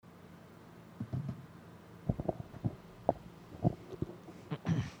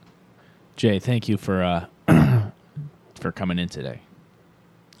Jay, thank you for for coming in today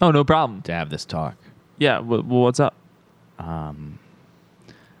Oh, no problem. to have this talk. Yeah, well, what's up? I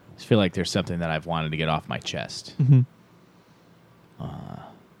just feel like there's something that I've wanted to get off my chest. Mm-hmm.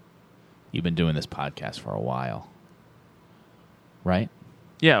 You've been doing this podcast for a while, right?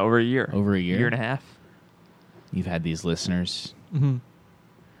 Yeah, over a year. Over a year? Year and a half. You've had these listeners. Mm-hmm.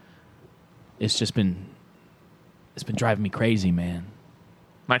 It's been driving me crazy, man.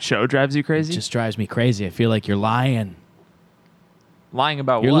 My show drives you crazy? It just drives me crazy. I feel like you're lying. Lying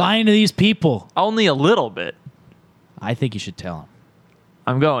about You're what? lying to these people. Only a little bit. I think you should tell them.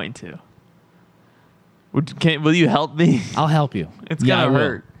 I'm going to. Will you help me? I'll help you. It's gonna I will.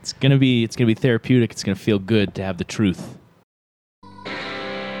 hurt. It's gonna be therapeutic. It's gonna feel good to have the truth.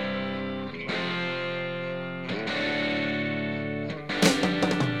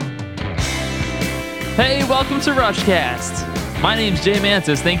 Hey, welcome to Rushcast. My name's Jay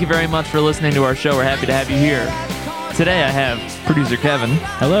Mantis. Thank you very much for listening to our show. We're happy to have you here. Today I have producer Kevin,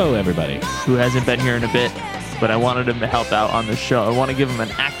 Hello, everybody. who hasn't been here in a bit, but I wanted him to help out on this show. I want to give him an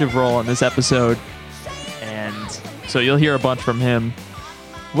active role on this episode, and so you'll hear a bunch from him.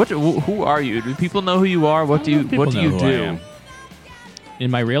 Who are you? Do people know who you are? What do you People know who I do? am. In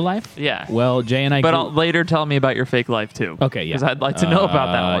my real life? Yeah. Well, Jay and I. But later tell me about your fake life too. Okay, yeah. Because I'd like to know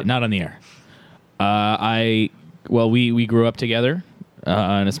about that one. Not on the air. We grew up together in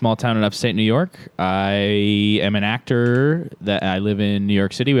a small town in upstate New York. I am an actor. That I live in New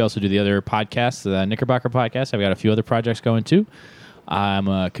York City. We also do the other podcasts, the Knickerbocker podcast. I've got a few other projects going too. I'm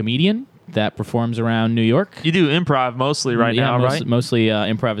a comedian that performs around New York. You do improv mostly now, right? Mostly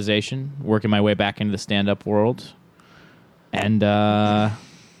improvisation, working my way back into the stand-up world. And, yeah,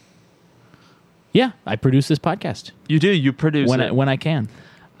 I produce this podcast. You do. You produce it. When I can.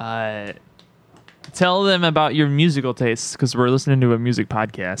 Tell them about your musical tastes, because we're listening to a music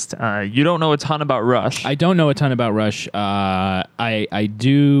podcast. You don't know a ton about Rush. I don't know a ton about Rush. I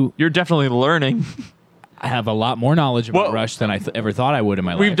do. You're definitely learning. I have a lot more knowledge about Well, Rush than I ever thought I would in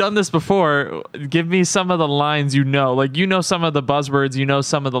my life. We've done this before. Give me some of the lines you know. Like, you know some of the buzzwords. You know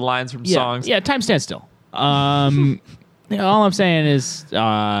some of the lines from songs. Yeah, time stands still. All I'm saying is, You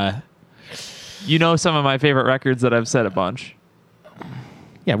know some of my favorite records that I've said a bunch.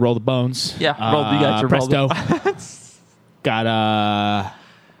 yeah, Roll the Bones. Yeah, you got your Presto. Roll got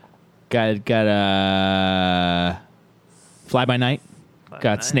Fly by Night. Got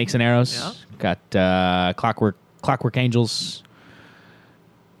Night. Snakes and Arrows. Yeah. Got Clockwork Angels.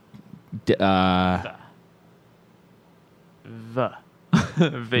 Vape.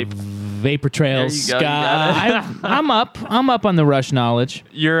 Vapor Trails. There you go, you got it. I'm up on the Rush knowledge.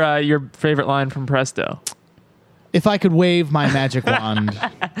 Your favorite line from Presto. If I could wave my magic wand,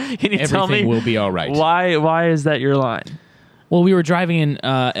 Can you tell me everything will be all right. why is that your line? Well, we were driving in,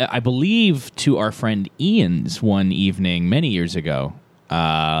 I believe, to our friend Ian's one evening many years ago,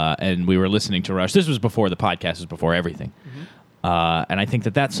 and we were listening to Rush. This was before the podcast, this was before everything. And I think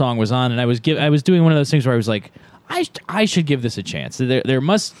that song was on, and I was doing one of those things where I was like, I should give this a chance. There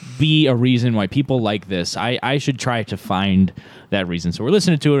must be a reason why people like this. I should try to find that reason. So we're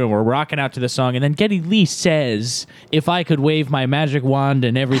listening to it, and we're rocking out to the song, and then Geddy Lee says, if I could wave my magic wand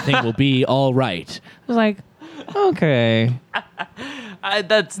and everything will be all right. I was like, okay.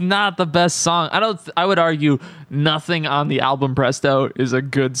 That's not the best song. I would argue nothing on the album Presto is a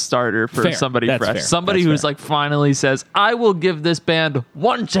good starter for Fair. somebody That's fresh. fair. Somebody That's who's fair. like finally says, "I will give this band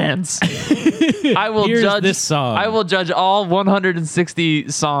one chance. I will Here's judge this song. I will judge all 160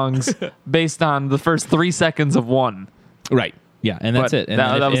 songs based on the first 3 seconds of one." Right. Yeah, and that's But it. And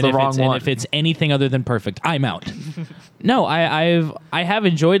that was the wrong one. And if it's anything other than perfect, I'm out. No, I have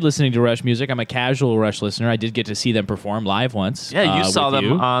enjoyed listening to Rush music. I'm a casual Rush listener. I did get to see them perform live once. Yeah, you saw with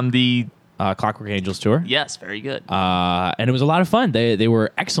them on the Clockwork Angels tour. yes, very good. And it was a lot of fun. They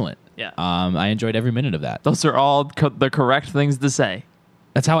were excellent. Yeah. I enjoyed every minute of that. Those are all the correct things to say.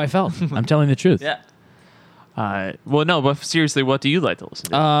 That's how I felt. I'm telling the truth. Yeah. Well, no, but seriously, what do you like to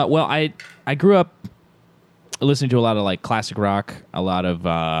listen to? Well, I grew up listening to a lot of like classic rock, a lot of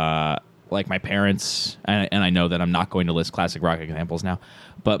like my parents, and I know that I'm not going to list classic rock examples now,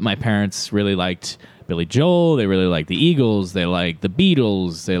 but my parents really liked Billy Joel. They really liked the Eagles. They liked the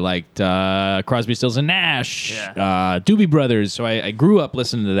Beatles. They liked Crosby, Stills and Nash, Doobie Brothers. So I grew up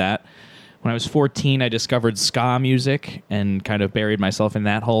listening to that. When I was 14, I discovered ska music and kind of buried myself in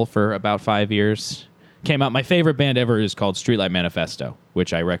that hole for about 5 years. Came out. My favorite band ever is called Streetlight Manifesto,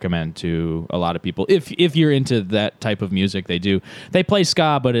 which I recommend to a lot of people. If you're into that type of music, they play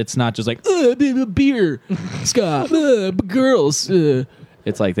ska, but it's not just like beer, ska, girls.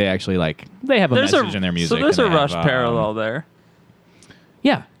 It's like they actually they have a message in their music. So there's and a they Rush have, parallel there.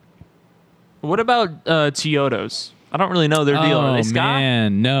 Yeah, What about Chiodos? I don't really know their deal. Are they ska?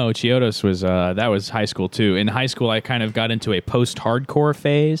 Man, no. Chiodos was that was high school too. In high school, I kind of got into a post-hardcore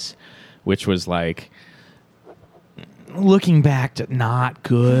phase, which was like, looking back, to not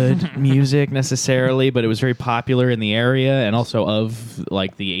good music necessarily, but it was very popular in the area and also of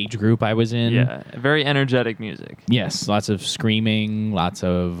like the age group I was in. Yeah, very energetic music. Yes, lots of screaming, lots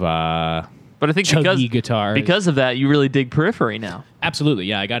of But I think chuggy guitars. because of that, you really dig Periphery now. Absolutely,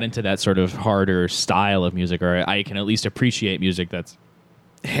 yeah. I got into that sort of harder style of music, or I can at least appreciate music that's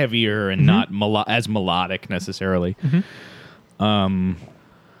heavier and not as melodic necessarily.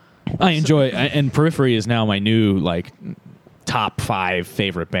 I enjoy, and Periphery is now my new like top 5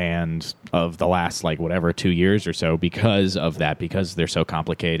 favorite band of the last 2 years or so because of that, because they're so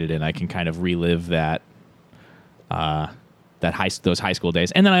complicated, and I can kind of relive that those high school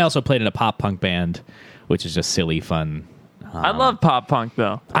days. And then I also played in a pop punk band, which is just silly fun. I love pop punk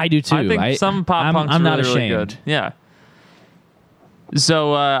though. I do too. I think some pop punk's I'm really, not ashamed. really good. Yeah.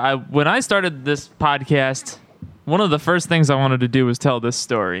 So when I started this podcast, one of the first things I wanted to do was tell this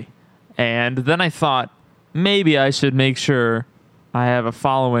story. And then I thought maybe I should make sure I have a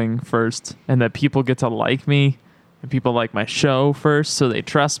following first and that people get to like me and people like my show first so they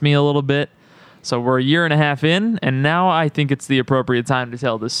trust me a little bit. So we're a year and a half in, and now I think it's the appropriate time to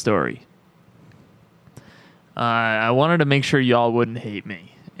tell this story. I wanted to make sure y'all wouldn't hate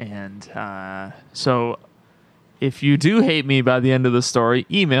me. And so if you do hate me by the end of the story,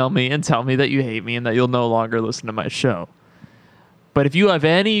 email me and tell me that you hate me and that you'll no longer listen to my show. But if you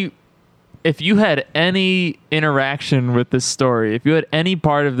had any interaction with this story, if you had any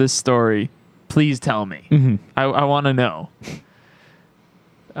part of this story, please tell me. I want to know.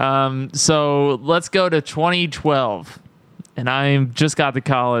 So let's go to 2012. And I just got to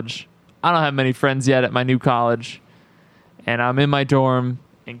college. I don't have many friends yet at my new college. And I'm in my dorm.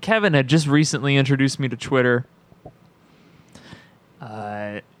 And Kevin had just recently introduced me to Twitter.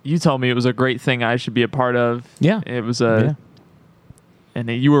 You told me it was a great thing I should be a part of. Yeah. It was a... Yeah. And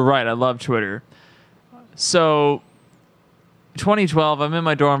you were right. I love Twitter. So, 2012, I'm in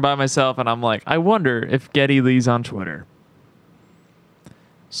my dorm by myself, and I'm like, I wonder if Geddy Lee's on Twitter.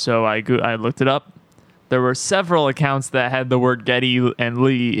 So I looked it up. There were several accounts that had the word Geddy and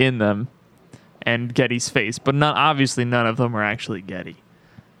Lee in them, and Geddy's face, but obviously none of them were actually Geddy.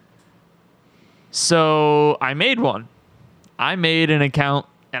 So I made one. I made an account,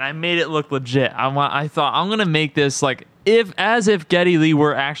 and I made it look legit. I thought I'm gonna make this like as if Geddy Lee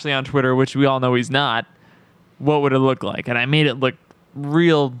were actually on Twitter, which we all know he's not. What would it look like? And I made it look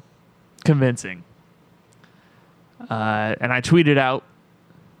real convincing. And I tweeted out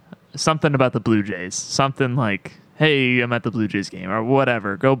something about the Blue Jays, something like, "Hey, I'm at the Blue Jays game," or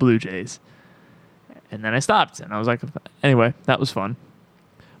whatever. Go Blue Jays. And then I stopped, and I was like, anyway, that was fun.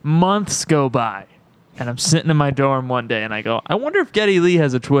 Months go by. And I'm sitting in my dorm one day, and I go, I wonder if Geddy Lee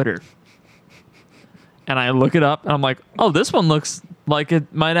has a Twitter. And I look it up, and I'm like, oh, this one looks like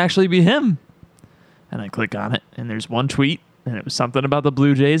it might actually be him. And I click on it, and there's one tweet, and it was something about the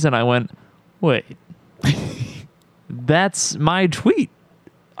Blue Jays, and I went, wait, that's my tweet.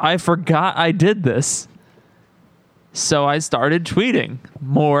 I forgot I did this. So I started tweeting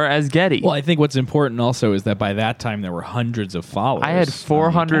more as Geddy. Well, I think what's important also is that by that time there were hundreds of followers. I had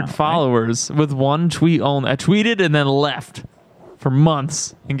 400 followers with one tweet only. I tweeted and then left for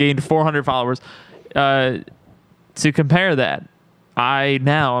months and gained 400 followers. To compare that, I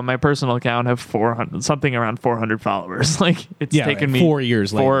now on my personal account have 400, something around 400 followers. Like it's taken me 4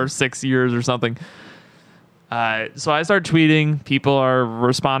 years later. 4 or 6 years or something. So I start tweeting. People are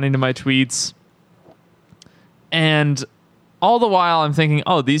responding to my tweets. And all the while I'm thinking,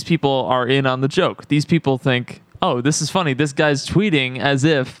 oh, these people are in on the joke. These people think, oh, this is funny. This guy's tweeting as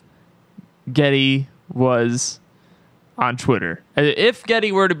if Geddy was on Twitter. If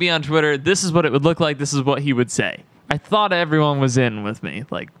Geddy were to be on Twitter, this is what it would look like. This is what he would say. I thought everyone was in with me.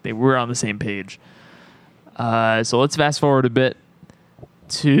 Like they were on the same page. So let's fast forward a bit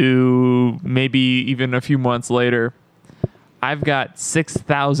to maybe even a few months later. I've got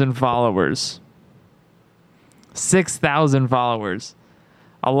 6,000 followers. 6,000 followers.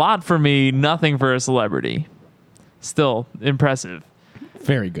 A lot for me, nothing for a celebrity. Still impressive.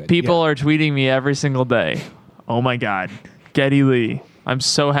 Very good. People are tweeting me every single day. Oh my God. Geddy Lee, I'm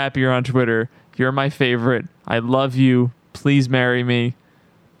so happy you're on Twitter. You're my favorite. I love you. Please marry me.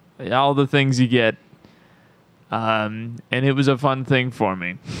 All the things you get. And it was a fun thing for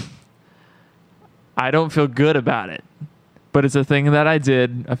me. I don't feel good about it, but it's a thing that I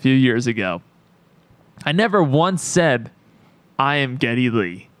did a few years ago. I never once said, I am Geddy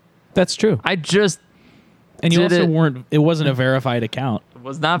Lee. That's true. I just And you did also it. weren't, it wasn't a verified account.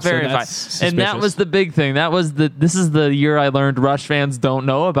 Was not So verified. that's And that suspicious. was the big thing. This is the year I learned Rush fans don't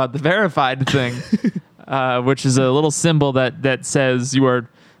know about the verified thing, which is a little symbol that says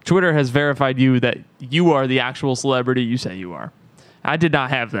Twitter has verified you, that you are the actual celebrity you say you are. I did not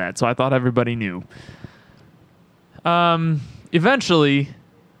have that, so I thought everybody knew. Eventually,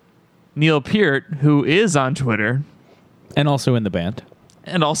 Neil Peart, who is on Twitter And also in the band.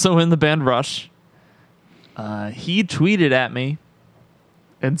 and also in the band Rush, he tweeted at me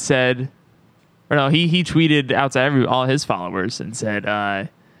and said, or no, he tweeted out to all his followers and said,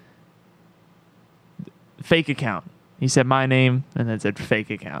 fake account. He said my name and then said fake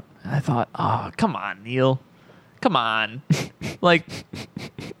account. And I thought, oh, come on, Neil. Come on. Like,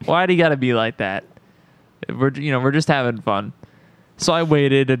 why do you got to be like that? We're just having fun. So I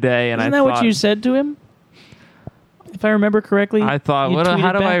waited a day and Isn't I that thought, what you said to him? If I remember correctly, I thought, you how tweeted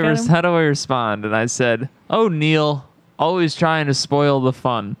back at him? do I respond? And I said, "Oh, Neil, always trying to spoil the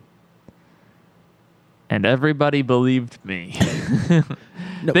fun." And everybody believed me.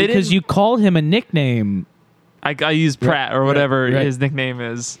 No, They because didn't- you called him a nickname. I used Pratt or right, whatever right. his nickname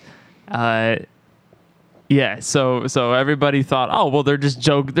is. Yeah, so everybody thought, oh well, they're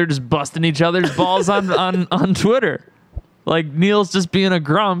just busting each other's balls on Twitter. Like Neil's just being a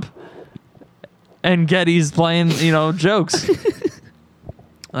grump, and Getty's playing jokes.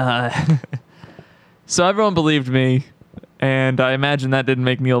 So everyone believed me, and I imagine that didn't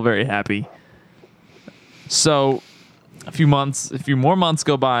make Neil very happy. So a few more months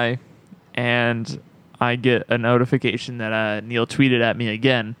go by, and I get a notification that Neil tweeted at me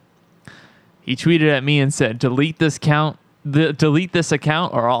again. He tweeted at me and said, delete this account,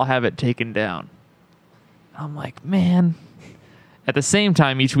 or I'll have it taken down. I'm like, man. At the same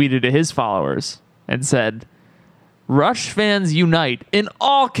time, he tweeted to his followers and said, Rush fans unite, in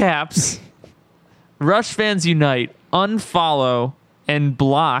all caps. Rush fans unite, unfollow, and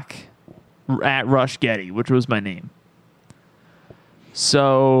block at Rush Getty, which was my name.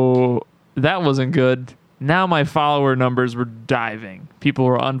 So that wasn't good. Now my follower numbers were diving. People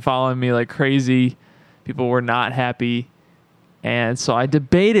were unfollowing me like crazy. People were not happy. And so I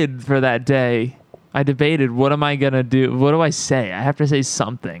debated for that day. What am I going to do? What do I say? I have to say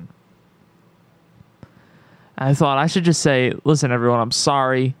something. I thought I should just say, listen, everyone, I'm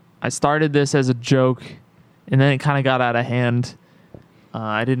sorry. I started this as a joke, and then it kind of got out of hand.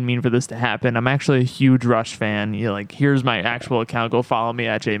 I didn't mean for this to happen. I'm actually a huge Rush fan. Here's my actual account. Go follow me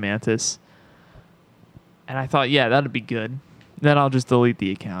at JMantis. And I thought, yeah, that'd be good. Then I'll just delete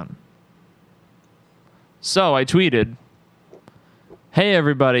the account. So I tweeted, hey,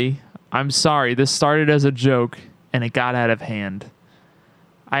 everybody, I'm sorry. This started as a joke, and it got out of hand.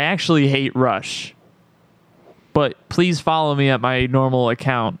 I actually hate Rush. But please follow me at my normal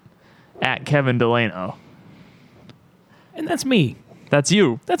account, at Kevin Delano. And that's me. That's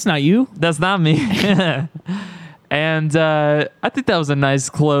you. That's not you. That's not me. And I think that was a nice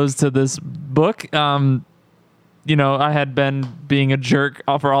close to this book. I had been being a jerk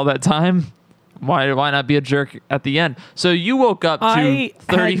for all that time. Why not be a jerk at the end? So you woke up to I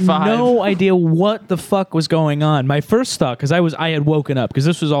 35. had no idea what the fuck was going on. My first thought, because I had woken up, because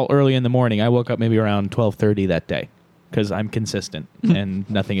this was all early in the morning. I woke up maybe around 12:30 that day, because I'm consistent and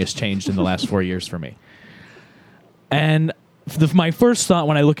nothing has changed in the last 4 years for me. And my first thought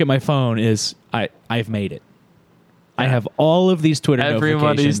when I look at my phone is, I've made it. I have all of these Twitter Everybody's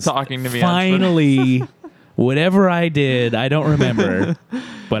notifications. talking to me on Finally, whatever I did, I don't remember.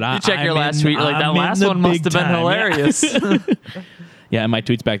 But You check your last tweet, like, that last one must have been hilarious. Yeah, and my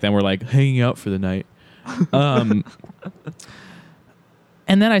tweets back then were like, hanging out for the night. And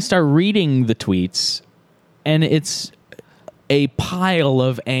then I start reading the tweets, and it's a pile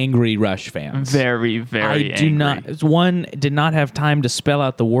of angry Rush fans. Very, very angry. One did not have time to spell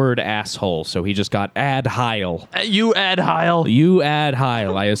out the word asshole, so he just got ad Heil. You add Heil. You ad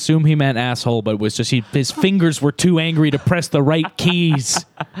Heil. I assume he meant asshole, but it was just his fingers were too angry to press the right keys.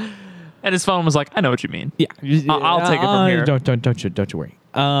 And his phone was like, I know what you mean. Yeah, I'll take it from here. Don't you worry.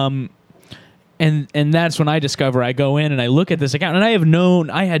 And that's when I discover, I go in and I look at this account, and I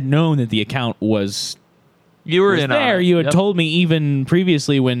had known that the account was You were in there. You had yep. told me even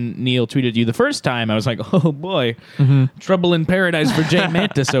previously when Neil tweeted you the first time. I was like, oh boy, trouble in paradise for Jay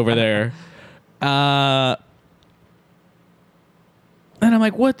Mantis over there. And I'm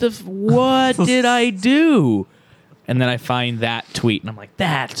like, what did I do? And then I find that tweet, and I'm like,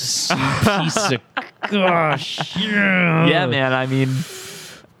 that's a piece of gosh. Yeah, man. I mean,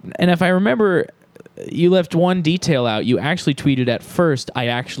 And if I remember, you left one detail out. You actually tweeted at first, I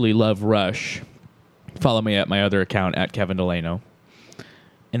actually love Rush. Follow me at my other account, at Kevin Delano.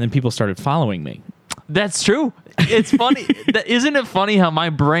 And then people started following me. That's true. It's funny. Isn't it funny how my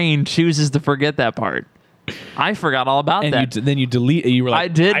brain chooses to forget that part? I forgot all about And that. then you delete. You were like, I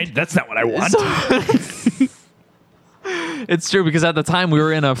did. That's not what I want. It's true because at the time we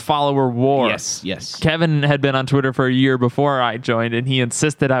were in a follower war. Yes. Kevin had been on Twitter for a year before I joined, and he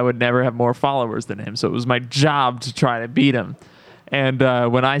insisted I would never have more followers than him. So it was my job to try to beat him. And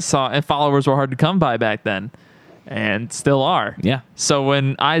when I saw, and followers were hard to come by back then, and still are. Yeah. So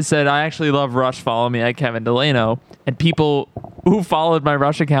when I said I actually love Rush, follow me at Kevin Delano, and people who followed my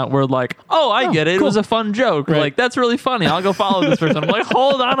Rush account were like, "Oh, I get it. cool. It was a fun joke. Right. Like that's really funny. I'll go follow this person." I'm like,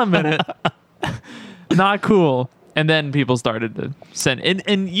 "Hold on a minute, not cool." And then people started to send,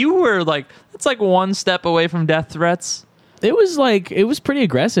 and you were like, it's like one step away from death threats. It was pretty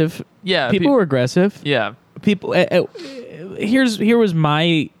aggressive. Yeah, People were aggressive. Yeah, People. Here was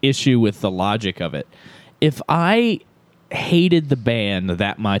my issue with the logic of it. If I hated the band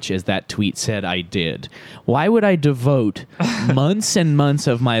that much as that tweet said I did, why would I devote months and months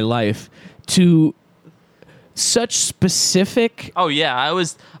of my life to such specific? Oh yeah,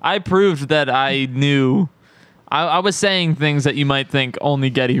 I proved that I knew. I was saying things that you might think only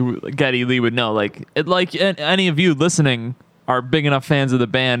Getty Lee would know. Like any of you listening are big enough fans of the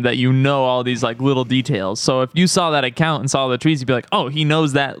band that you know all these like little details. So if you saw that account and saw the tweets, you'd be like, oh, he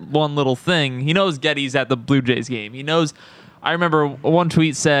knows that one little thing. He knows Getty's at the Blue Jays game. He knows. I remember one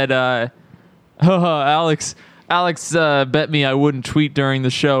tweet said, Alex bet me I wouldn't tweet during the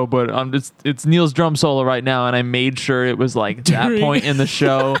show, but it's Neil's drum solo right now, and I made sure it was like that point in the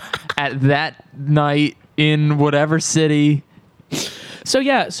show at that night in whatever city. So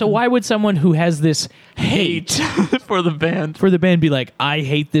why would someone who has this hate for the band be like, I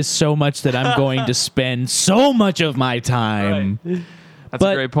hate this so much that I'm going to spend so much of my time? Right. That's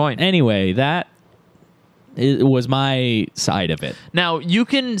a great point. Anyway, that was my side of it. Now, you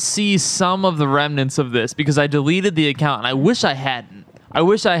can see some of the remnants of this because I deleted the account, and I wish I hadn't. I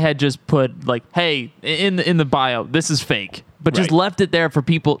wish I had just put, like, hey, in the bio, this is fake. But just left it there for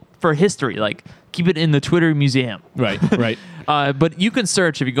people, for history. Like, keep it in the Twitter museum. Right. But you can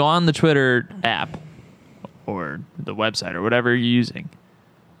search, if you go on the Twitter app or the website or whatever you're using,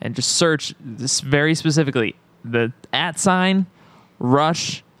 and just search this very specifically, the @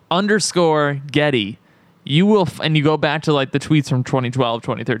 Rush _ Getty. You will, and you go back to like the tweets from 2012,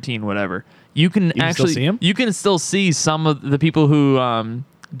 2013, whatever. You can actually still see 'em? You can still see some of the people who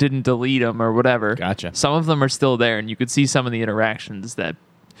didn't delete them or whatever. Gotcha. Some of them are still there, and you could see some of the interactions that,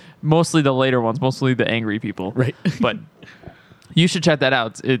 mostly the later ones, mostly the angry people. Right. But you should check that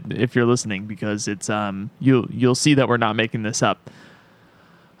out if you're listening, because it's you'll see that we're not making this up.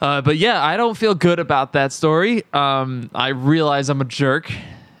 But yeah, I don't feel good about that story. I realize I'm a jerk.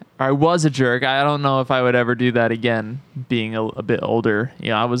 I was a jerk. I don't know if I would ever do that again, being a bit older. You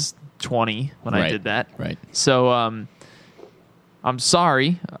know, I was 20 when I did that. Right. So I'm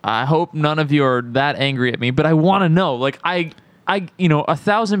sorry. I hope none of you are that angry at me, but I want to know. Like, I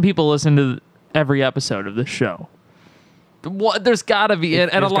 1,000 people listen to every episode of this show. There's got to be,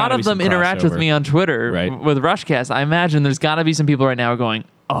 and a lot of them interact with me on Twitter with Rushcast. I imagine there's got to be some people right now going,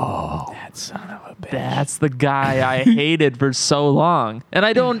 oh, That son of a bitch. that's the guy I hated for so long. And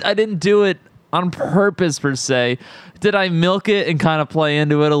I didn't do it on purpose per se. Did I milk it and kind of play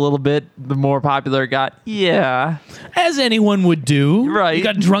into it a little bit the more popular it got? Yeah. As anyone would do. Right. You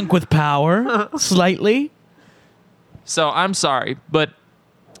got drunk with power, slightly. So I'm sorry, but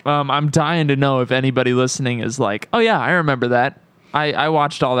I'm dying to know if anybody listening is like, oh yeah, I remember that. I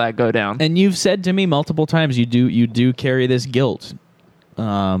watched all that go down. And you've said to me multiple times you do carry this guilt.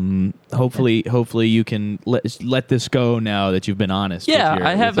 Hopefully you can let this go now that you've been honest. Yeah, with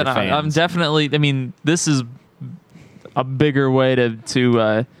I have been. I'm definitely. I mean, this is a bigger way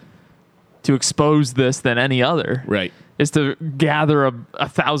to expose this than any other. Right. Is to gather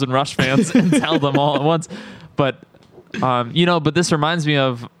 1,000 Rush fans and tell them all at once. But but this reminds me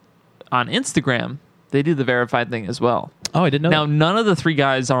of, on Instagram, they do the verified thing as well. Oh, I didn't know. Now, that. none of the three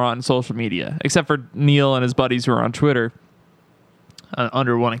guys are on social media except for Neil and his buddies who are on Twitter.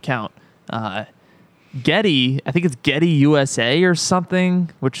 Under one account. Getty, I think it's Getty USA or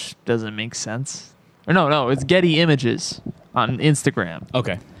something, which doesn't make sense. Or no, it's Getty Images on Instagram.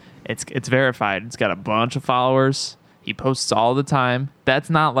 Okay. It's verified. It's got a bunch of followers. He posts all the time. That's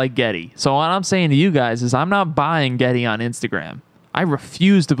not like Getty. So what I'm saying to you guys is I'm not buying Getty on Instagram. I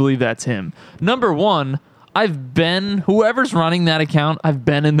refuse to believe that's him. Number one, whoever's running that account, I've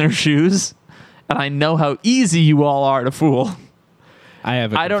been in their shoes, and I know how easy you all are to fool.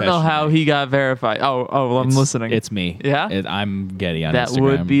 I don't know how he got verified. Oh, well, I'm listening. It's me. Yeah? I'm Getty on That Instagram.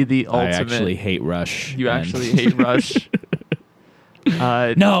 would be the ultimate. I actually hate Rush. You actually hate Rush.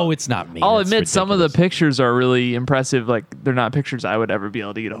 No, it's not me. I'll That's admit some of the ridiculous. pictures are really impressive. Like they're not pictures I would ever be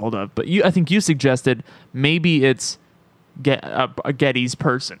able to get a hold of. But I think you suggested maybe it's a Getty's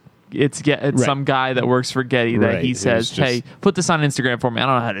person. It's Right. some guy that works for Getty that Right. he It says, was just- "Hey, put this on Instagram for me." I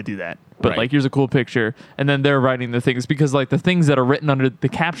don't know how to do that, but Right. like here's a cool picture, and then they're writing the things because like the things that are written under the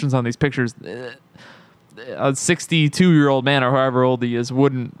captions on these pictures. A 62-year-old man or however old he is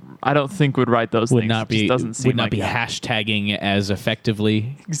I don't think would write those would things. not It just be doesn't seem would not like be that. hashtagging as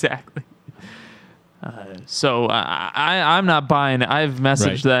effectively. Exactly. So I'm not buying it. I've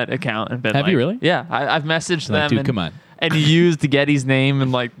messaged Right. that account and been Have like, you really? Yeah, I've messaged Like, them. dude, and, come on. And used Getty's name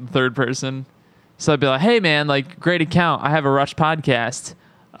in like third person. So I'd be like, hey man, like great account. I have a Rush podcast.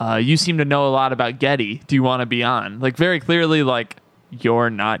 You seem to know a lot about Getty. Do you want to be on? Like very clearly, like you're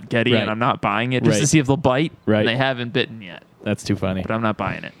not Getty Right. and I'm not buying it just to Right. see if they'll bite. Right. And they haven't bitten yet, That's too funny. but I'm not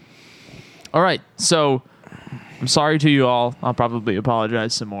buying it. All right, so I'm sorry to you all. I'll probably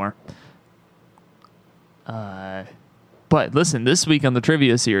apologize some more. But listen, this week on the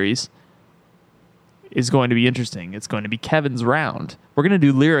trivia series is going to be interesting. It's going to be Kevin's round. We're going to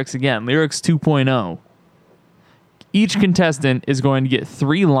do lyrics again, lyrics 2.0. Each contestant is going to get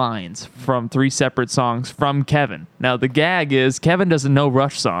 3 lines from 3 separate songs from Kevin. Now, the gag is Kevin doesn't know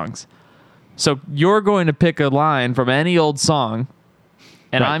Rush songs. So you're going to pick a line from any old song,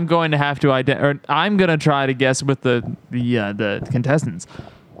 and Right. I'm going to have to I'm going to try to guess with the contestants.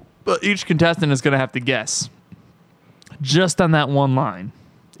 But each contestant is going to have to guess just on that one line.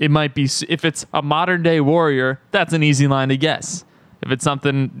 It might be, if it's a modern day Warrior, that's an easy line to guess. If it's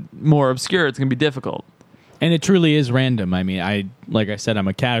something more obscure, it's going to be difficult. And it truly is random. I mean, like I said, I'm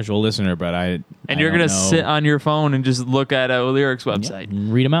a casual listener, but And you're going to sit on your phone and just look at a lyrics website.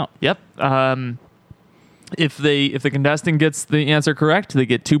 read them out. Yep. If the contestant gets the answer correct, they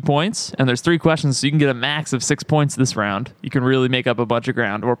get 2 points, and there's 3 questions, so you can get a max of 6 points this round. You can really make up a bunch of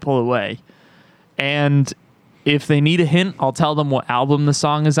ground or pull away. And if they need a hint, I'll tell them what album the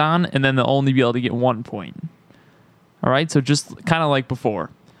song is on, and then they'll only be able to get 1 point. All right, so just kind of like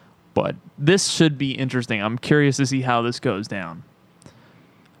before. But this should be interesting. I'm curious to see how this goes down.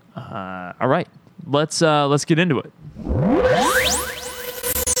 All right, let's get into it.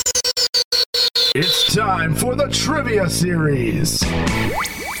 It's time for the Trivia Series.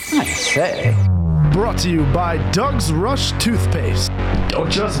 I say. Brought to you by Doug's Rush Toothpaste. Don't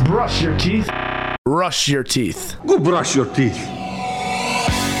just brush your teeth, rush your teeth. Go brush your teeth.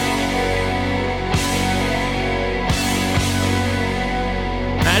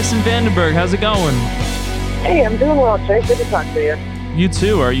 Madison Vandenberg, how's it going? Hey, I'm doing well, Jay. Good to talk to you. You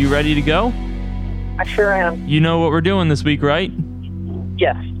too. Are you ready to go? I sure am. You know what we're doing this week, right?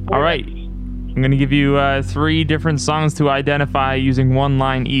 Yes. All right. I'm going to give you 3 different songs to identify using 1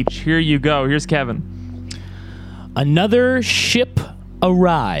 line each. Here you go. Here's Kevin. Another ship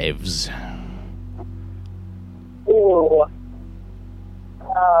arrives. Ooh.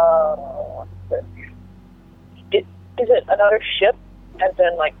 Is it another ship? As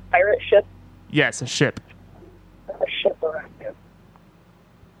in, like, pirate ship? Yes, a ship. A ship around you.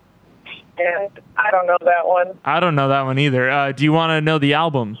 And I don't know that one. I don't know that one either. Do you want to know the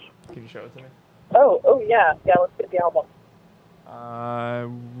album? Can you show it to me? Oh, yeah. Yeah, let's get the album.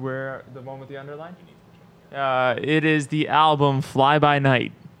 Where the one with the underline? It is the album Fly By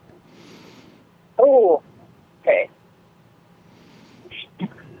Night. Oh, okay.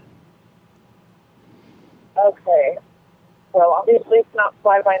 Okay. Well, obviously it's not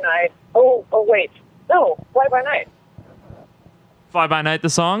Fly By Night. Oh, wait. No, Fly By Night. Fly By Night, the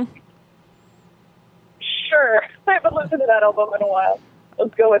song? Sure. I haven't listened to that album in a while.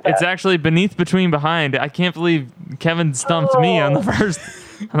 Let's go with that. It's actually Beneath Between Behind. I can't believe Kevin stumped me on the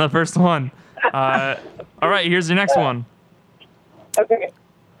first one. All right, here's your next one. Okay.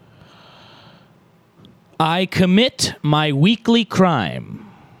 I commit my weekly crime.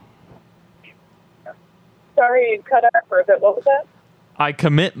 Sorry, you cut out for a bit. What was that? I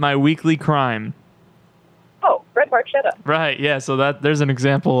commit my weekly crime. Oh, Red Marchetta. Right, yeah, so there's an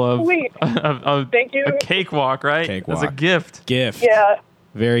example of, Sweet. of Thank you. a cakewalk, right? Cakewalk. As a gift. Gift. Yeah.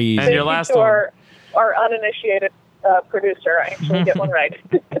 Very easy. And Thank your you last to one. our uninitiated producer. I actually get one right.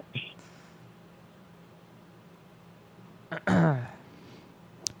 And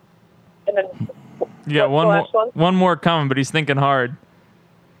then, Yeah, what's the last one? one more coming, but he's thinking hard.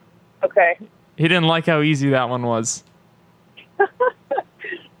 okay. He didn't like how easy that one was.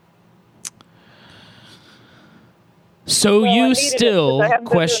 So Well, I you needed it still because I haven't been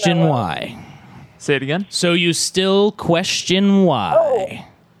doing question that well. why. Say it again. So you still question why.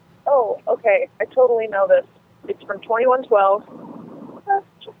 Oh, okay. I totally know this. It's from 2112.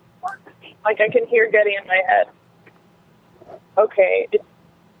 Like, I can hear Getty in my head. Okay, it's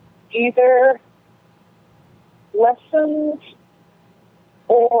either lessons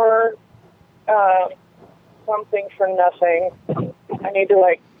or something for nothing. I need to,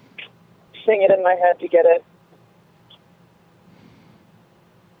 like, sing it in my head to get it.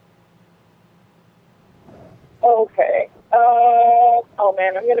 Okay. Oh,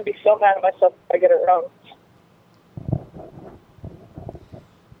 man, I'm going to be so mad at myself if I get it wrong.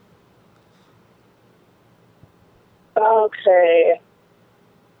 Okay.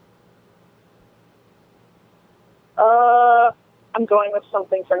 I'm going with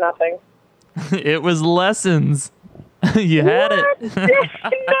something for nothing. It was lessons. You had it.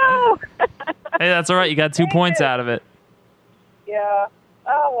 No! Hey, that's all right. You got 2 points out of it. Yeah.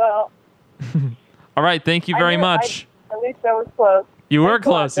 Oh, well. All right. Thank you very much. At least I was close. You were Thanks a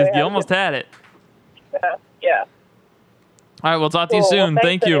lot, close. Jay. You almost had it. Yeah. All right. We'll talk to you Cool. soon. Well,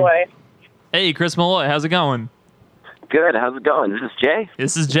 Thank thanks you. anyway. Hey, Chris Malloy. How's it going? Good. How's it going? This is Jay.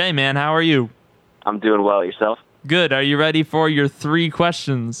 This is Jay, man. How are you? I'm doing well. Yourself? Good. Are you ready for your 3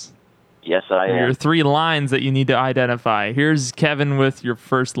 questions? Yes, I am. Your 3 lines that you need to identify. Here's Kevin with your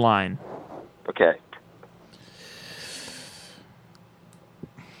first line. Okay.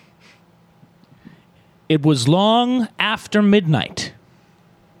 It was long after midnight.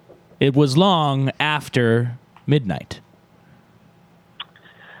 It was long after midnight.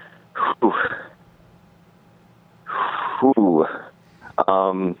 Ooh. Ooh.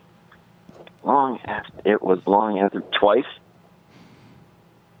 It was long after twice.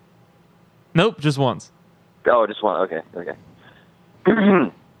 Nope, just once. Oh, just one. Okay.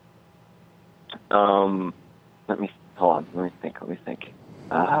 Let me hold on. Let me think.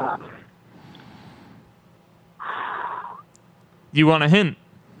 You want a hint?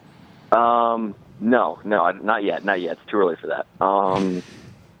 No, not yet. It's too early for that.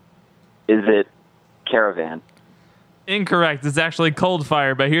 Is it Caravan? Incorrect. It's actually Cold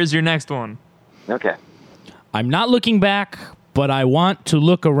Fire, but here's your next one. Okay. I'm not looking back, but I want to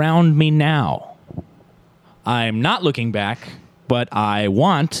look around me now. I'm not looking back, but I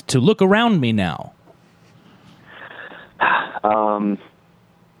want to look around me now.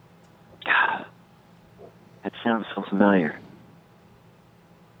 That sounds so familiar.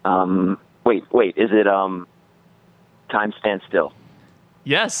 Wait, is it, Time Stands Still?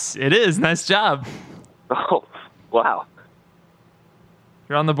 Yes, it is. Nice job. Oh, wow.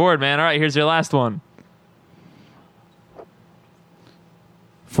 You're on the board, man. All right, here's your last one.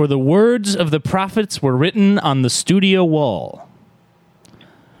 For the words of the prophets were written on the studio wall.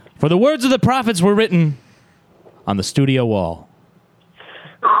 For the words of the prophets were written on the studio wall.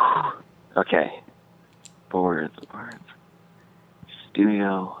 Okay. Words.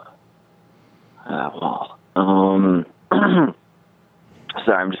 Studio. Wall. Sorry,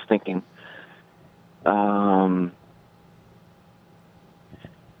 I'm just thinking. Can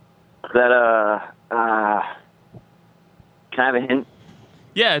I have a hint?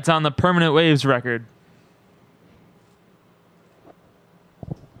 Yeah, it's on the Permanent Waves record.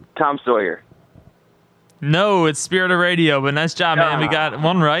 Tom Sawyer. No, it's Spirit of Radio, but nice job, man. We got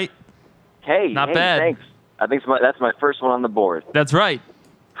one right. Hey, Not bad. Thanks. I think that's my first one on the board. That's right.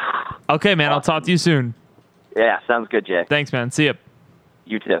 Okay, man, I'll talk to you soon. Yeah, sounds good, Jay. Thanks, man. See ya.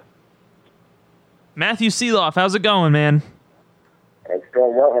 You too. Matthew Seeloff, how's it going, man? It's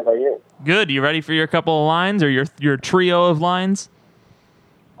going well. How about you? Good. You ready for your couple of lines or your trio of lines?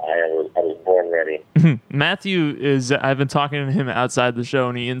 I was born ready. Matthew is, I've been talking to him outside the show,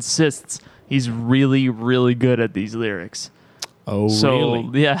 and he insists he's really, really good at these lyrics. Oh, So,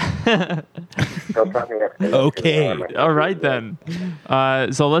 really? yeah. Okay. All right, then.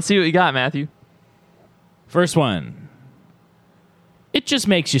 So let's see what you got, Matthew. First one. It just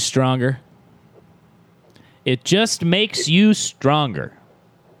makes you stronger. It just makes you stronger.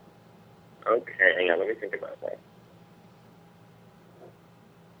 Okay, hang on. Let me think about that.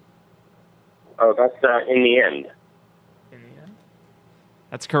 Oh, that's In the End.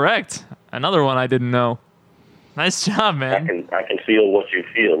 That's correct. Another one I didn't know. Nice job, man. I can feel what you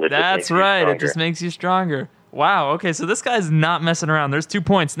feel. That's right. It just makes you stronger. Wow. Okay, so this guy's not messing around. There's 2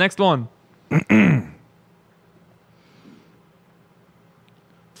 points. Next one.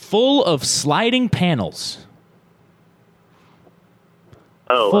 Full of sliding panels.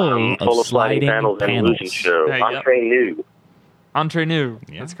 Oh, full of sliding panels and panels. illusion show. Hey, yep. Entree New. Entre Nous.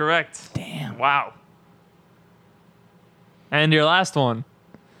 Yeah. That's correct. Damn. Wow. And your last one.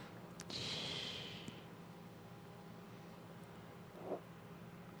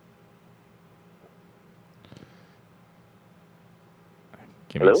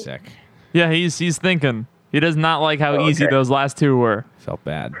 Give me a Hello? sec. Yeah, he's thinking. He does not like how Oh, easy okay. those last two were. Felt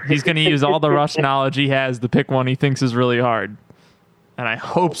bad. He's going to use all the Rush knowledge he has to pick one he thinks is really hard. And I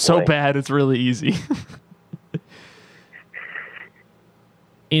hope so boy. bad it's really easy.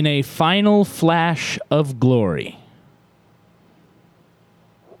 In a final flash of glory.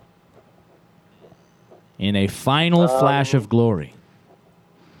 In a final flash of glory.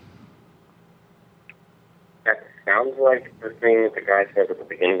 That sounds like the thing that the guy says at the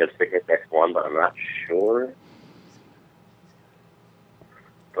beginning of Cygnus X1, but I'm not sure.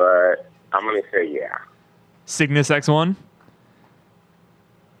 But I'm going to say yeah. Cygnus X1?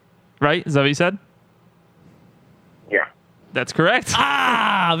 Right? Is that what you said? Yeah. That's correct.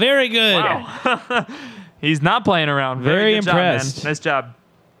 Ah, very good. Wow. He's not playing around. Very good impressed. Job, man. Nice job.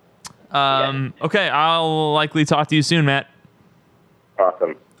 Okay, I'll likely talk to you soon, Matt.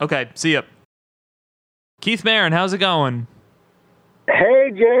 Awesome. Okay, see ya. Keith Marin, how's it going?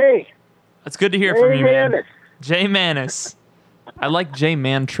 Hey, Jay. It's good to hear from you, man. Manis. Jay Manis. I like Jay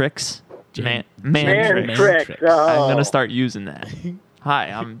Mantrix. Man Mantrix. Tricks. Oh. I'm going to start using that.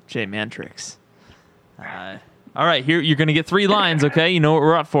 Hi, I'm Jay Mantrix. All right, here you're going to get 3 lines, okay? You know what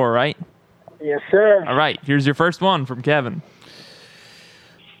we're up for, right? Yes, sir. All right, here's your first one from Kevin.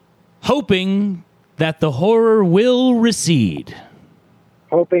 Hoping that the horror will recede.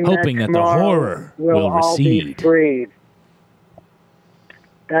 Hoping that the tomorrow horror will all be recede. freed.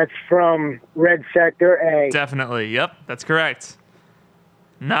 That's from Red Sector A. Definitely. Yep, that's correct.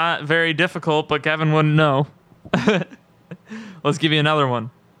 Not very difficult, but Kevin wouldn't know. Let's give you another one.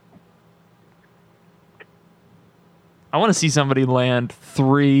 I want to see somebody land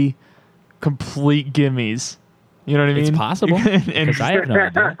 3 complete gimmies. You know what I mean? It's possible, because I have no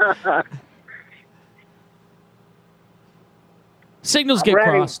idea. Signals get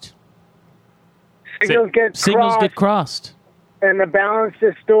ready. crossed. Signals get crossed, and the balance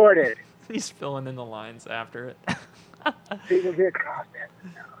distorted. He's filling in the lines after it. Signals get crossed.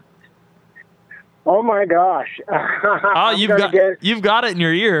 Oh my gosh! Oh, you've got it in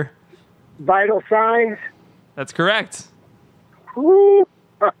your ear. Vital signs. That's correct. Woo.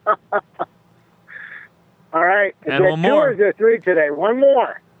 All right. Is And there one 2 more. or is there 3 today? One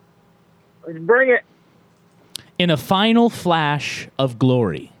more. Let's bring it. In a final flash of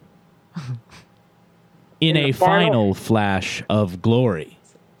glory. In a final flash of glory.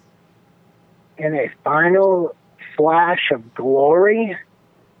 In a final flash of glory.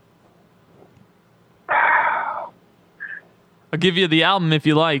 I'll give you the album if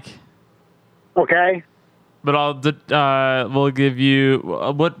you like, Okay. but we'll give you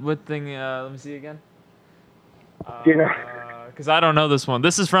what thing? Let me see again. Do you know? Because I don't know this one.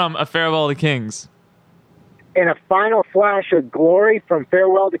 This is from A Farewell to Kings. In a final flash of glory from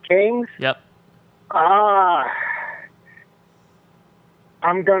Farewell to Kings. Yep.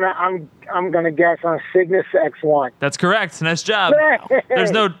 I'm gonna guess on Cygnus X1. That's correct. Nice job.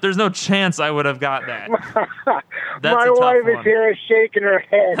 There's no chance I would have got that. That's My a tough wife one. is here shaking her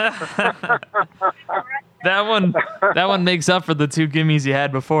head. That one makes up for the 2 gimmies you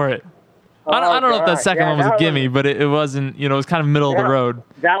had before it. I don't know if that God. second Yeah, one was a that gimme, but it wasn't. You know, it was kind of middle of the road.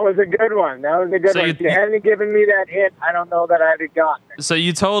 That was a good one. So If you hadn't given me that hint, I don't know that I'd have gotten it. So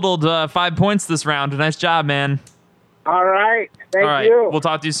you totaled 5 points this round. Nice job, man. All right. Thank All right, you. we'll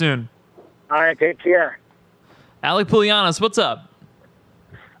talk to you soon. All right. Take care. Alec Poulianos, what's up?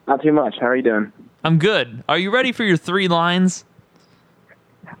 Not too much. How are you doing? I'm good. Are you ready for your 3 lines?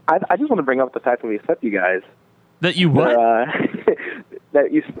 I just want to bring up the fact that we swept you guys. That you what?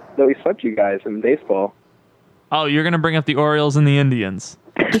 That we swept you guys in baseball. Oh, you're going to bring up the Orioles and the Indians.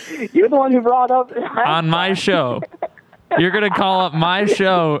 You're the one who brought up On my show. You're going to call up my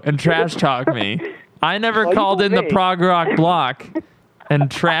show and trash talk me. I never Well, you called in told the me. prog rock block and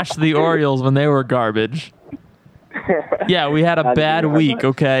trashed the Orioles when they were garbage. Yeah, we had a bad week,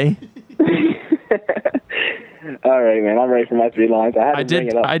 okay? All right, man. I'm ready for my 3 lines. I bring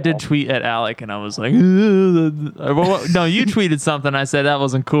it up. I did tweet at Alec, and I was like, no, you tweeted something. I said that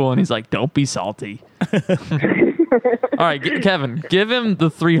wasn't cool, and he's like, don't be salty. All right, Kevin, give him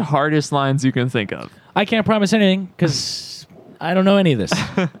the 3 hardest lines you can think of. I can't promise anything because I don't know any of this.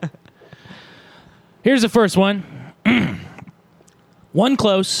 Here's the first one. 1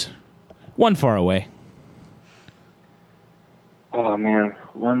 close, 1 far away. Oh man,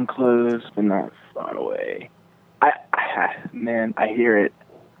 1 close but not far away. I hear it.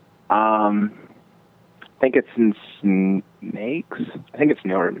 I think it's in Snakes. I think it's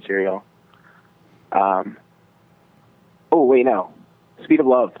newer material. Oh wait, no. Speed of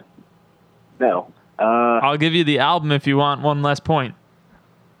Love. No. I'll give you the album if you want one less point.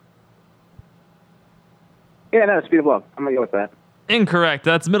 Yeah, no, Speed of Love. I'm gonna go with that. Incorrect.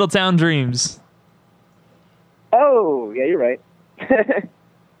 That's Middletown Dreams. Oh, yeah, you're right.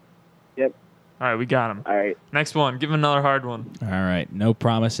 Yep. All right, we got him. All right. Next one. Give him another hard one. All right, no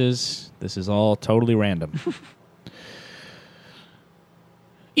promises. This is all totally random.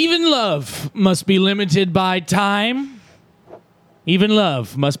 Even love must be limited by time. Even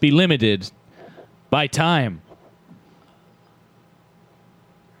love must be limited by time.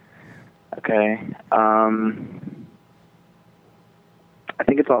 Okay. I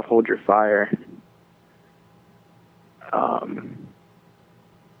think it's off Hold Your Fire.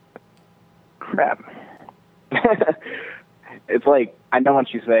 Crap. It's like, I know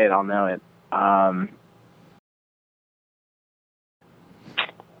once you say it, I'll know it.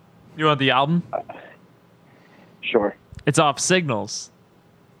 You want the album? Sure. It's off Signals.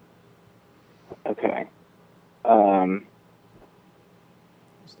 Okay. Do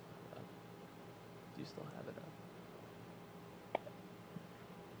you still have it up?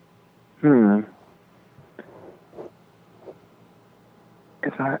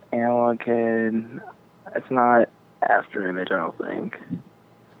 It's not Analog Kid. It's not After Image, I don't think.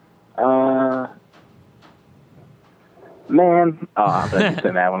 Man. Oh, I'm going to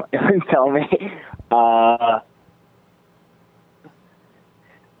say that one. Tell me.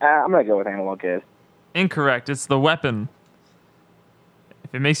 I'm going to go with Analog Kid. Incorrect. It's The Weapon.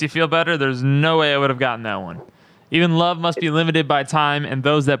 If it makes you feel better, there's no way I would have gotten that one. Even love must be limited by time and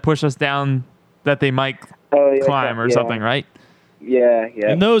those that push us down that they might climb or something, right? Yeah.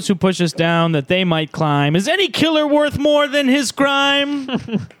 And those who push us down that they might climb. Is any killer worth more than his crime?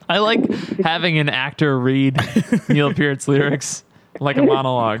 I like having an actor read Neil Peart's lyrics like a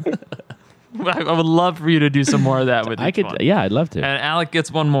monologue. I would love for you to do some more of that with each one. Yeah, I'd love to. And Alec gets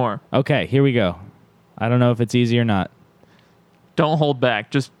one more. Okay, here we go. I don't know if it's easy or not. Don't hold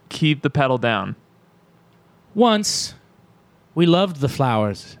back. Just keep the pedal down. Once, we loved the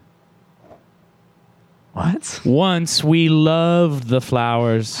flowers. What? Once, we loved the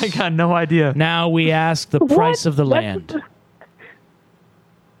flowers. I got no idea. Now we ask the price of the land.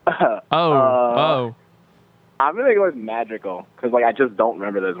 Oh. I'm going to go with Magical, because I just don't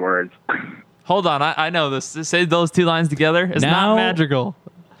remember those words. Hold on. I know this. Say those two lines together. It's not magical.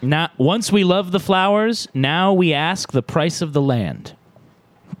 Now, once we loved the flowers, now we ask the price of the land.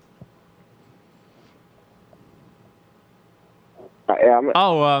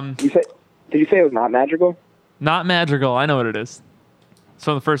 Did you say it was not Magical? Not Magical. I know what it is. It's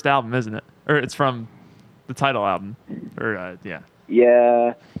from the first album, isn't it? Or it's from the title album. Or, yeah.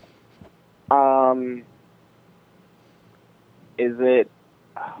 Yeah. Is it...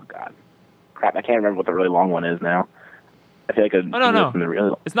 Oh, God. Crap, I can't remember what the really long one is now. I feel like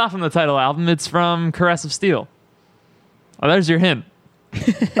no. It's not from the title album. It's from Caress of Steel. Oh, there's your hint.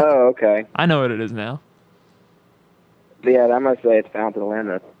 Oh, okay. I know what it is now. Yeah, I must say it's Found to the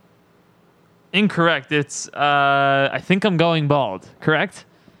Land. Incorrect. It's, I think I'm going bald. Correct?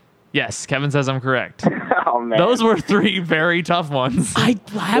 Yes, Kevin says I'm correct. Oh, man. Those were three very tough ones. I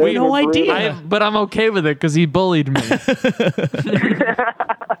have no idea. But I'm okay with it because he bullied me.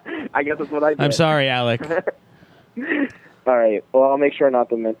 I guess that's what I did. I'm sorry, Alec. All right. Well, I'll make sure not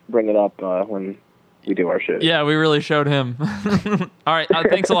to bring it up when we do our shit. Yeah, we really showed him. All right.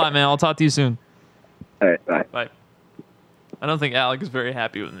 Thanks a lot, man. I'll talk to you soon. All right. Bye. Bye. I don't think Alec is very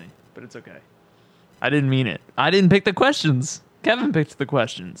happy with me, but it's okay. I didn't mean it. I didn't pick the questions. Kevin picked the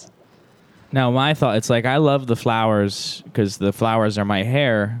questions. Now, my thought, it's like I love the flowers because the flowers are my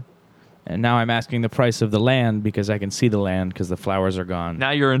hair. And now I'm asking the price of the land because I can see the land because the flowers are gone. Now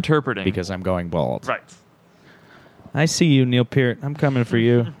you're interpreting. Because I'm going bald. Right. I see you, Neil Peart. I'm coming for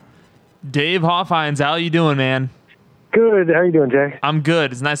you. Dave Hoffhines, how you doing, man? Good. How you doing, Jay? I'm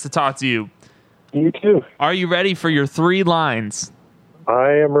good. It's nice to talk to you. You too. Are you ready for your 3 lines?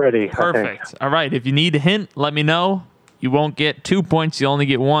 I am ready. Perfect. All right. If you need a hint, let me know. You won't get 2 points. You only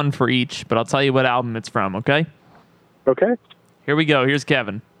get 1 for each, but I'll tell you what album it's from, okay? Okay. Here we go. Here's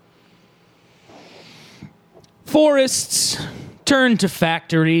Kevin. Forests turned to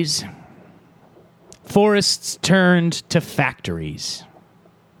factories. Forests turned to factories.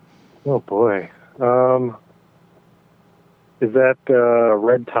 Oh, boy. Is that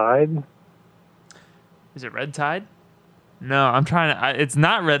Red Tide? Is it Red Tide? No, I'm trying to... it's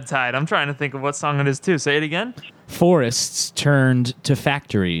not Red Tide. I'm trying to think of what song it is, too. Say it again. Forests turned to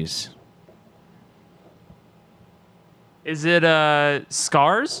factories. Is it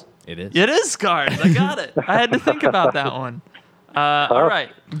Scars? It is. It is Scars. I got it. I had to think about that one. All right.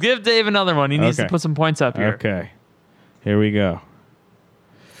 Give Dave another one. He needs to put some points up here. Okay. Here we go.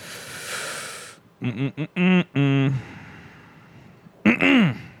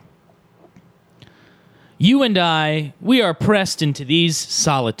 You and I, we are pressed into these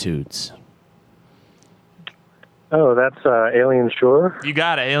solitudes. Oh, that's Alien Shore. You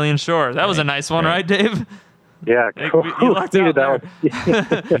got it, Alien Shore. That was a nice one, right, Dave? Yeah, cool. You lucked out there.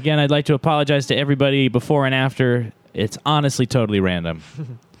 Again, I'd like to apologize to everybody before and after. It's honestly totally random.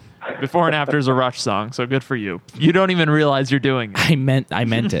 Before and after is a Rush song, so good for you. You don't even realize you're doing it. I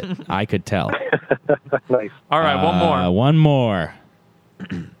meant it. I could tell. Nice. All right, one more. One more.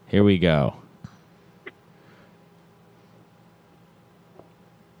 Here we go.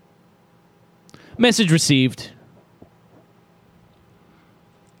 Message received.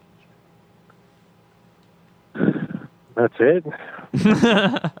 That's it.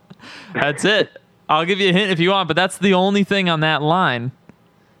 That's it. I'll give you a hint if you want, but that's the only thing on that line.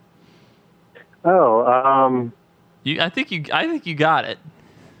 Oh, I think you got it.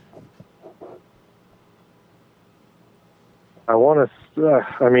 I want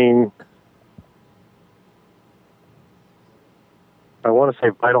to. I want to say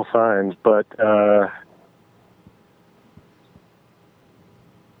Vital Signs, but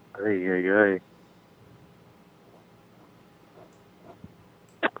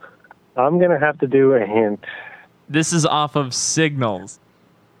I'm gonna have to do a hint. This is off of Signals.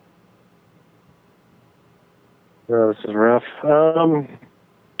 Oh, this is rough.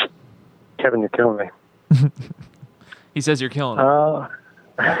 Kevin, you're killing me. He says you're killing him.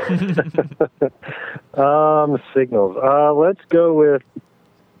 Signals. Let's go with.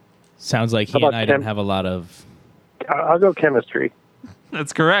 Sounds like he and I didn't have a lot of. I'll go Chemistry.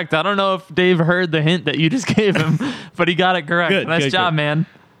 That's correct. I don't know if Dave heard the hint that you just gave him, but he got it correct. Good, nice good, job, good. man.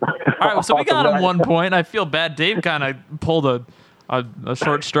 All right, so we got him 1 point. I feel bad. Dave kind of pulled a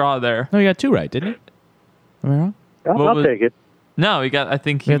short straw there. No, you got 2 right, didn't you? Am I wrong? I'll take it. No, I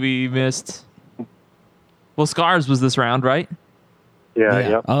think we missed. Well, Scars was this round, right? Yeah.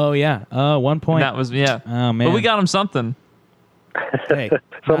 Yep. Oh, yeah. 1 point. That was, yeah. Oh, man. But we got him something. Hey,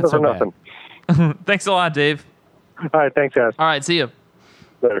 Something not so for bad. nothing. Thanks a lot, Dave. All right, thanks, guys. All right, see you.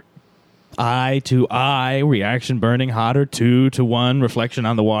 Later. Eye to eye, reaction burning hotter, 2 to 1, reflection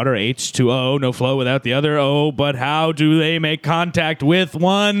on the water, H2O, no flow without the other. Oh, but how do they make contact with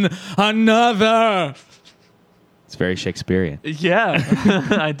one another? It's very Shakespearean. Yeah,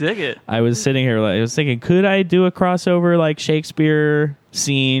 I dig it. I was sitting here, I was thinking, could I do a crossover like Shakespeare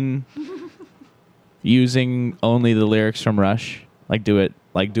scene using only the lyrics from Rush? Like do it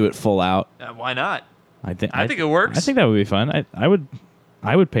full out. Why not? I think it works. I think that would be fun. I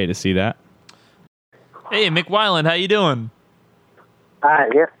would pay to see that. Hey, Mick Weiland, how you doing?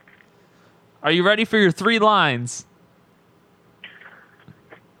 Yeah. Are you ready for your 3 lines?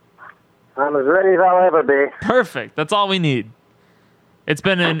 I'm as ready as I'll ever be. Perfect. That's all we need. It's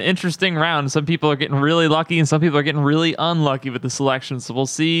been an interesting round. Some people are getting really lucky, and some people are getting really unlucky with the selection. So we'll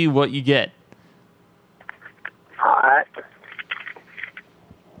see what you get. All right.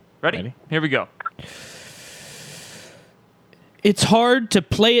 Ready? Here we go. It's hard to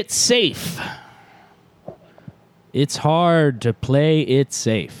play it safe. It's hard to play it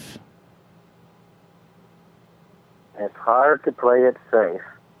safe. It's hard to play it safe.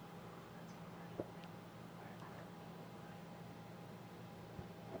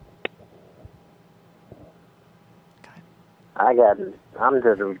 I'm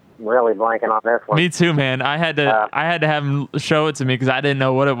just really blanking on this one. Me too, man. I had to have him show it to me because I didn't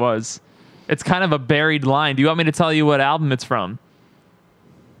know what it was. It's kind of a buried line. Do you want me to tell you what album it's from?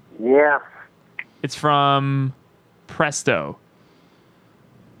 Yeah. It's from Presto.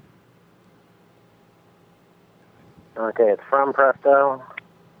 Okay, it's from Presto.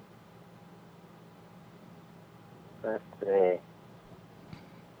 Let's see.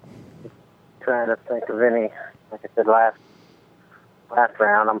 Trying to think of any. Like I said last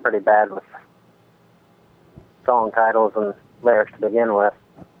round, I'm pretty bad with song titles and lyrics to begin with.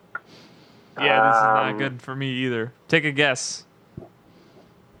 Yeah, this is not good for me either. Take a guess.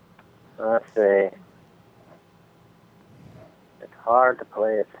 Let's see. It's hard to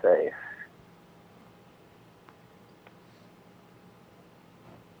play it safe.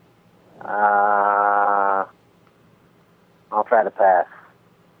 I'll try to pass.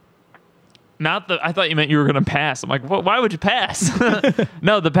 I thought you meant you were going to pass. I'm like, why would you pass?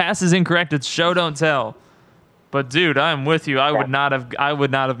 No, the pass is incorrect. It's show don't tell. But dude, I'm with you. I would not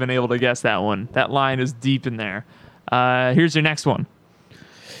have been able to guess that one. That line is deep in there. Here's your next one.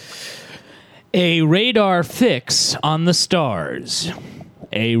 A radar fix on the stars.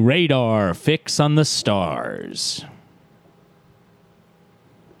 A radar fix on the stars.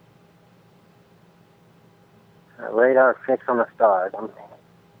 A radar fix on the stars. I'm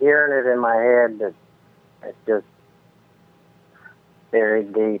hearing it in my head, but it's just very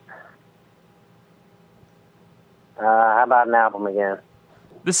deep. How about an album again?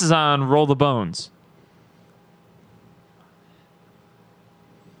 This is on Roll the Bones.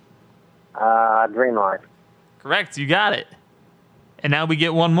 Dreamline. Correct. You got it. And now we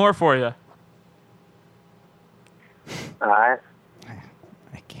get one more for you. All right.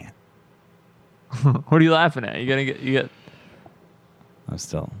 I can't. What are you laughing at? You get. I'm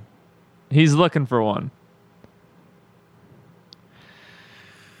still. He's looking for one.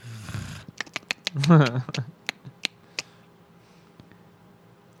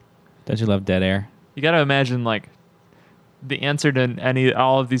 Don't you love dead air? You got to imagine, like, the answer to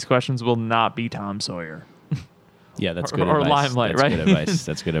all of these questions will not be Tom Sawyer. Yeah, that's good or advice. Limelight, that's right? Good advice.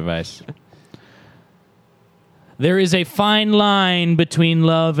 That's good advice. There is a fine line between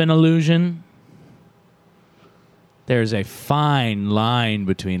love and illusion. There's a fine line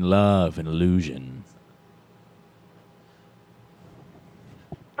between love and illusion.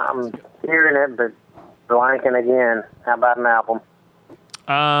 I'm hearing it, but blanking again. How about an album?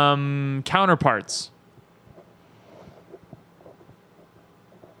 Counterparts.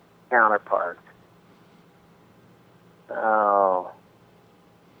 Counterparts. Oh.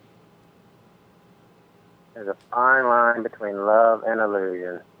 There's a fine line between love and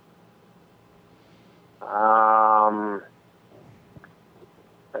illusion.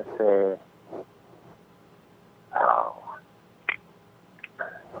 Let's see. Oh.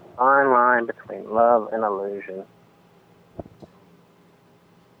 A fine line between love and illusion.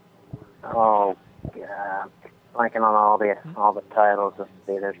 Oh, yeah. Blanking on all the titles. Let's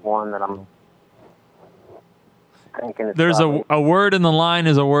see. There's one that I'm thinking it's There's a word in the line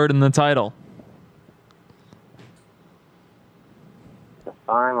is a word in the title. a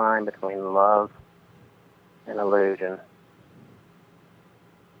fine line between love and illusion.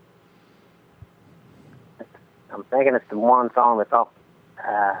 I'm thinking it's the one song that's off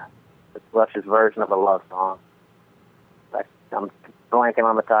it's Rush's version of a love song. But I'm blanking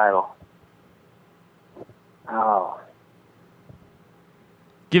on the title. Oh.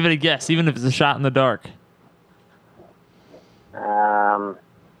 Give it a guess, even if it's a shot in the dark.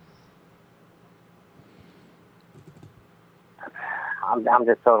 I'm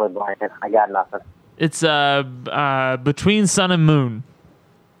just totally blanking. I got nothing. It's Between Sun and Moon.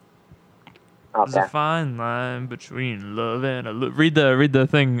 Okay. There's a fine line between love and read the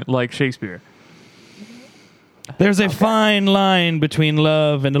thing like Shakespeare. There's a fine line between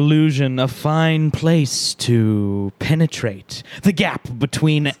love and illusion, a fine place to penetrate. The gap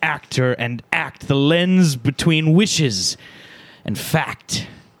between actor and act, the lens between wishes and fact.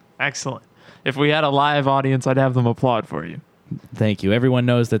 Excellent. If we had a live audience, I'd have them applaud for you. Thank you. Everyone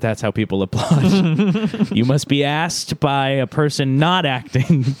knows that that's how people applaud. You must be asked by a person not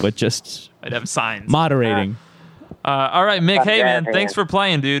acting, but just I'd have signs. Moderating. All right, Mick, hey, man, man. thanks for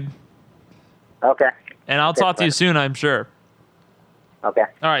playing, dude. Okay. And I'll talk to you soon, I'm sure. Okay.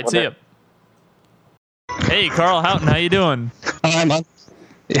 All right, see you. Hey, Carl Houghton, how you doing? Hi, man.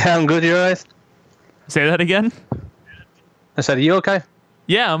 Yeah, I'm good. You all right? Say that again? I said, are you okay?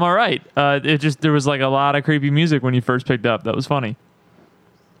 Yeah, I'm all right. There was like a lot of creepy music when you first picked up. That was funny.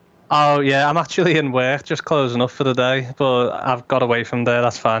 Oh, yeah, I'm actually in work, just closing up for the day, but I've got away from there.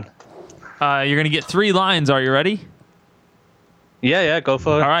 That's fine. You're going to get 3 lines. Are you ready? Yeah, go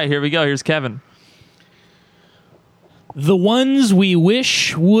for it. All right, here we go. Here's Kevin. The ones we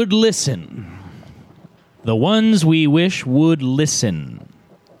wish would listen. The ones we wish would listen.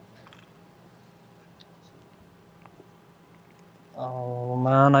 Oh,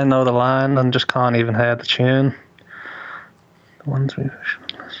 man, I know the line and just can't even hear the tune. The ones we wish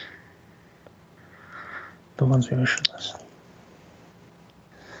would listen. The ones we wish would listen.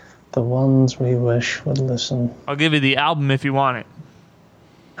 The ones we wish would listen. I'll give you the album if you want it.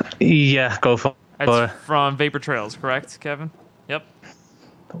 Yeah, go for it. That's from Vapor Trails, correct, Kevin? Yep.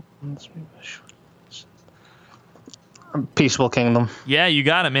 The ones we wish would listen. Peaceful Kingdom. Yeah, you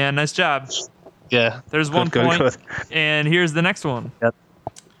got it, man. Nice job. Yeah. There's one point. Good. And here's the next one. Yep.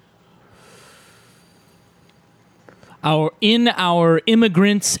 Our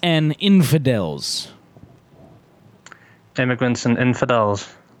immigrants and infidels. Immigrants and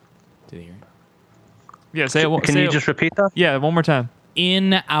infidels. Did you hear? Yeah, say it. Can you just repeat that? Yeah, one more time.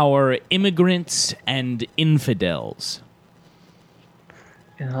 In our immigrants and infidels.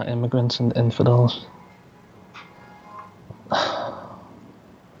 Yeah, immigrants and infidels. I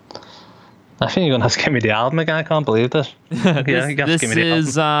think you're going to have to give me the album again. I can't believe this. Yeah, you have to This give me the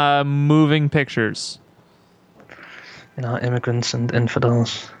is Moving Pictures. You know, immigrants and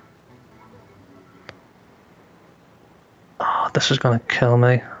infidels. Oh, this is going to kill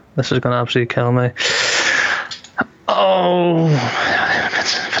me. This is going to absolutely kill me. Oh,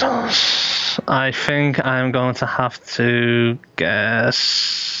 immigrants and infidels. I think I'm going to have to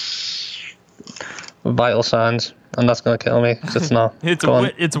guess Vital Signs, and that's going to kill me because it's not.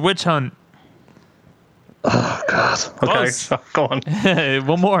 It's Witch Hunt. Oh, God. Okay, Close. go on.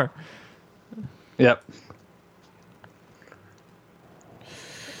 One more. Yep.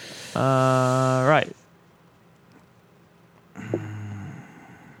 Right.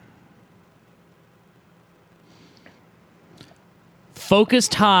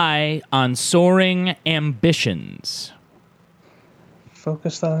 Focused high on soaring ambitions.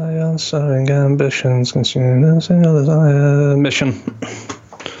 Focused eye on soaring ambitions, consuming mission.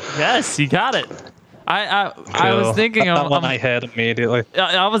 Yes, you got it. I was thinking that of one I had immediately.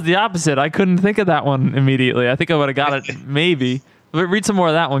 I was the opposite. I couldn't think of that one immediately. I think I would have got it maybe. But read some more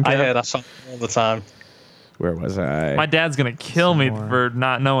of that one, Kev. I hear that song all the time. Where was I? My dad's gonna kill me for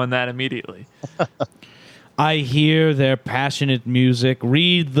not knowing that immediately. I hear their passionate music,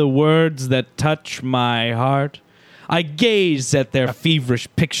 read the words that touch my heart. I gaze at their feverish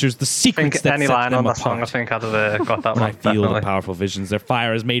pictures, the secrets that any set line them on that apart. song, I think I'd have got that When one. I feel definitely. the powerful visions, their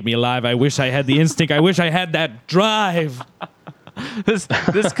fire has made me alive. I wish I had the instinct. I wish I had that drive. This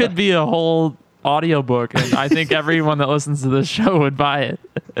could be a whole audiobook, and I think everyone that listens to this show would buy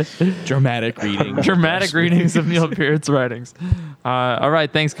it. Dramatic reading. Dramatic readings of Neil Peart's writings. All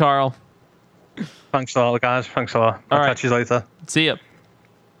right, thanks, Carl. Thanks a lot, guys. Thanks a lot. I'll All right. catch you later. See ya.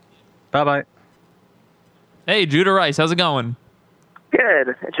 Bye-bye. Hey, Judah Rice, how's it going?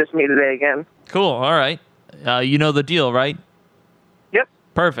 Good. It's just me today again. Cool. All right. You know the deal, right? Yep.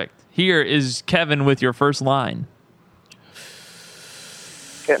 Perfect. Here is Kevin with your first line.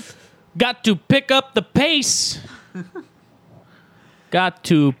 Okay. Got to pick up the pace. Got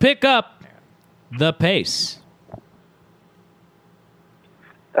to pick up the pace.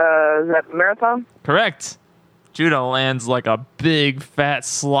 Is that marathon? Correct. Judah lands like a big, fat,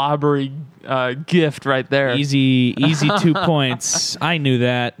 slobbery gift right there. Easy 2 points. I knew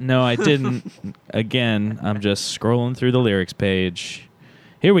that. No, I didn't. Again, I'm just scrolling through the lyrics page.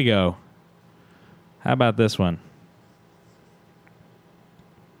 Here we go. How about this one?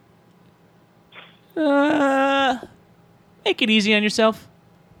 Make it easy on yourself.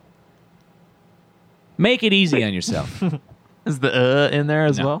 Make it easy on yourself. Is the in there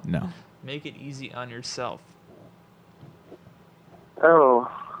as well? No. Make it easy on yourself.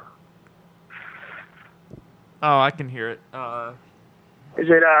 Oh. Oh, I can hear it. Is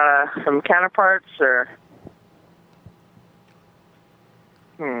it some counterparts or?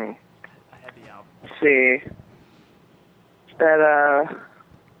 I had the album. Let's see. Is that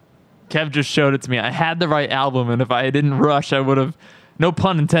Kev just showed it to me. I had the right album, and if I didn't rush, I would have. No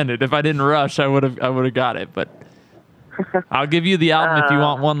pun intended. If I didn't rush, I would have got it. But I'll give you the album if you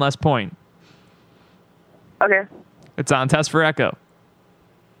want one less point. Okay. It's on Test for Echo.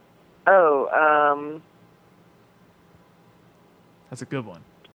 Oh, That's a good one.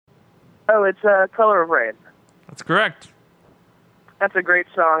 Oh, it's Color of Rain. That's correct. That's a great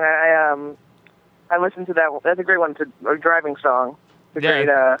song. I listened to that one. That's a great one. It's a driving song. It's a Yeah.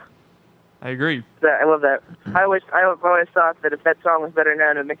 great, I agree. I love that. I've always thought that if that song was better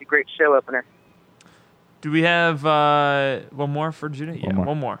known, it would make a great show opener. Do we have one more for Judah? Yeah,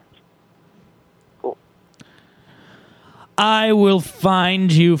 one more. Cool. I will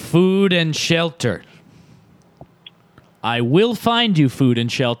find you food and shelter. I will find you food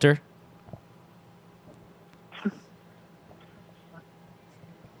and shelter.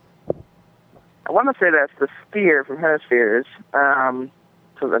 I want to say that's the Sphere from Hemispheres.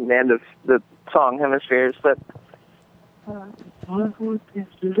 So the name of the song Hemispheres, but.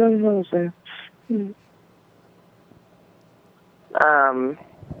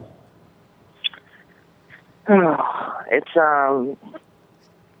 It's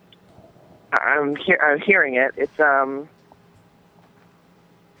I'm hearing it. It's that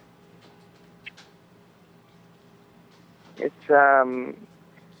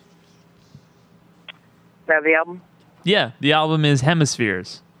the album? Yeah, the album is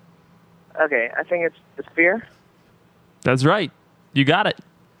Hemispheres. Okay, I think it's the Sphere. That's right. You got it.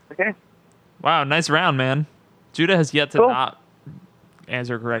 Okay. Wow, nice round, man. Judah has yet to Cool. not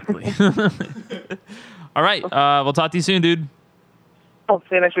answer correctly. All right, we'll talk to you soon, dude. Oh,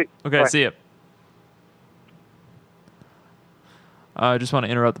 see you next week. Okay, Bye. see ya. I just want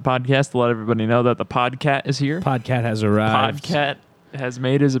to interrupt the podcast to let everybody know that the Podcat is here. Podcat has arrived. Podcat has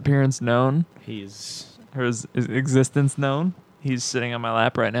made his appearance known. He's his existence known. He's sitting on my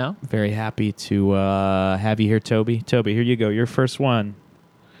lap right now. very happy to have you here, Toby. Toby, here you go. Your first one.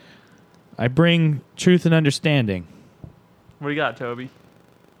 I bring truth and understanding. What do you got, Toby?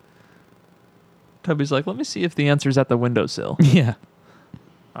 Toby's like, let me see if the answer's at the windowsill. Yeah.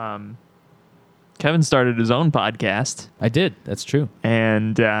 Kevin started his own podcast. I did. That's true.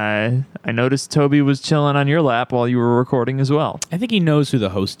 And I noticed Toby was chilling on your lap while you were recording as well. I think he knows who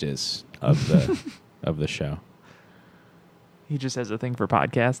the host is of the of the show. He just has a thing for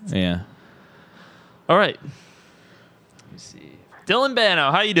podcasts. Yeah. All right. Let me see. Dylan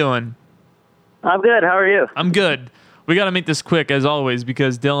Bano, how you doing? I'm good. How are you? I'm good. We got to make this quick, as always,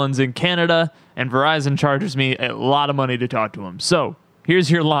 because Dylan's in Canada, and Verizon charges me a lot of money to talk to him. So,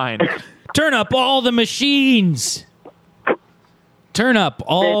 here's your line. Turn up all the machines. Turn up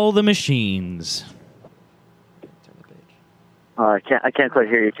all the machines. I can't quite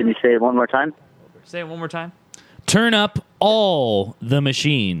hear you. Can you say it one more time? Say it one more time. Turn up all the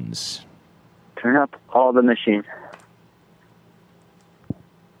machines. Turn up all the machines.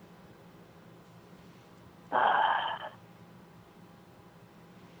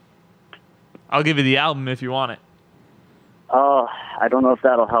 I'll give you the album if you want it. Oh, I don't know if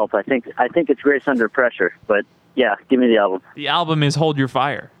that'll help. I think it's Grace Under Pressure, but yeah, give me the album. The album is Hold Your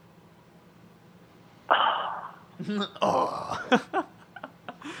Fire.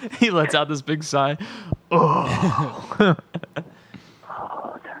 He lets out this big sigh. Oh.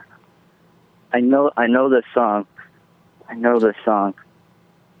 I know this song.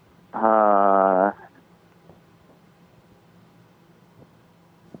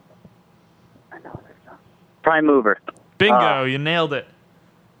 Prime Mover. Bingo, you nailed it.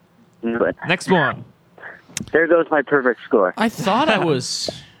 Next one. There goes my perfect score. I thought I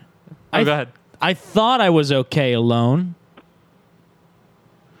was. Go ahead. I thought I was okay alone.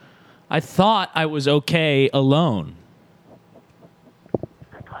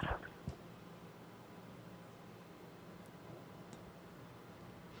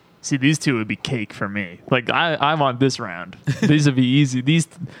 See, these two would be cake for me. Like I want this round. These would be easy. These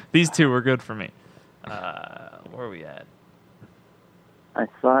two were good for me. Where are we at? I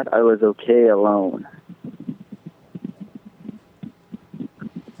thought I was okay alone.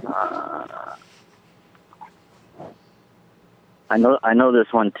 I know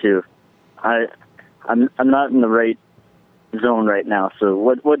this one too. I'm not in the right zone right now. So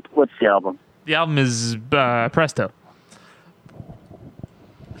what's the album? The album is Presto.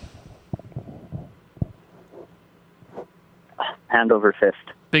 Hand Over Fist.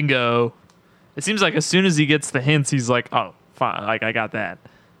 Bingo. It seems like as soon as he gets the hints, he's like, oh, fine, like I got that.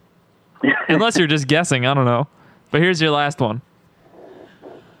 Unless you're just guessing, I don't know. But here's your last one.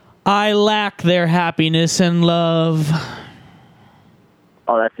 I lack their happiness and love.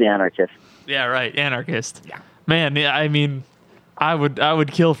 Oh, that's The Anarchist. Yeah, right. Anarchist. Yeah. Man, I mean, I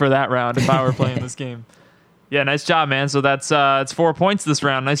would kill for that round if I were playing this game. Yeah, nice job, man. So that's it's 4 points this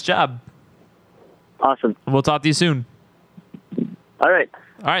round. Nice job. Awesome. We'll talk to you soon. All right.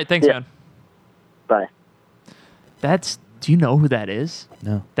 All right. Thanks, man. Bye. Do you know who that is?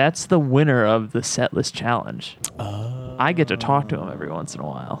 No. That's the winner of the Setlist Challenge. I get to talk to him every once in a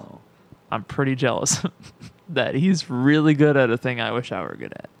while. I'm pretty jealous that he's really good at a thing I wish I were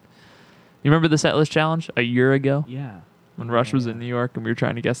good at. You remember the Setlist Challenge a year ago? Yeah. When Rush was in New York and we were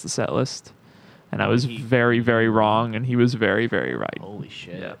trying to guess the set list. And I was very, very wrong, and he was very, very right. Holy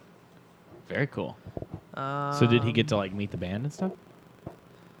shit. Yeah. Very cool. So did he get to like meet the band and stuff?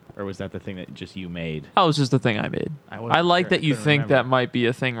 Or was that the thing that just you made? That was just the thing I made. I like that you think remember. that might be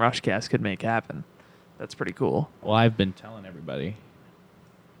a thing Rushcast could make happen. That's pretty cool. Well, I've been telling everybody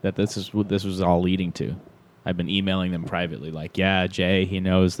that this is what this was all leading to. I've been emailing them privately, like, yeah, Jay, he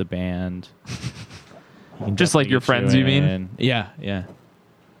knows the band. Just like your friends, you mean? Yeah, yeah.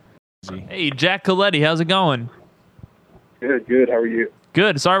 Hey, Jack Coletti, how's it going? Good. How are you?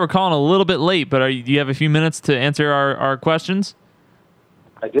 Good. Sorry we're calling a little bit late, but do you have a few minutes to answer our questions?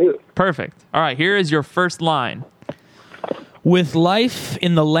 I do. Perfect. All right, here is your first line. With life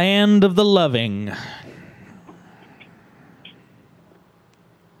in the land of the loving.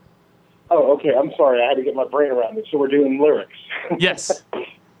 Oh, okay. I'm sorry. I had to get my brain around it. So we're doing lyrics. Yes.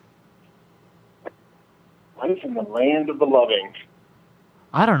 I'm from the land of the loving.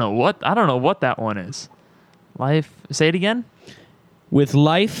 I don't know what that one is. Life. Say it again. With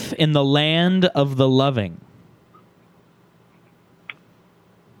life in the land of the loving.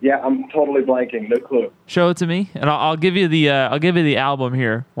 Yeah, I'm totally blanking. No clue. Show it to me, and I'll give you the album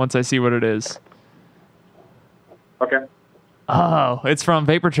here once I see what it is. Okay. Oh, it's from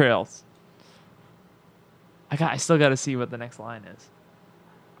Vapor Trails. I still got to see what the next line is.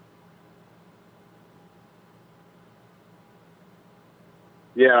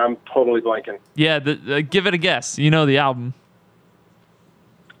 Yeah, I'm totally blanking. Yeah, give it a guess. You know the album.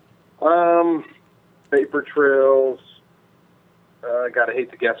 Vapor Trails. Gotta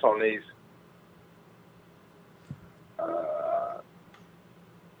hate to guess on these. I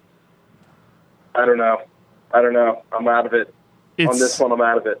don't know. I'm out of it. On this one, I'm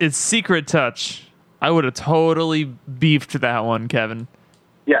out of it. It's Secret Touch. I would have totally beefed that one, Kevin.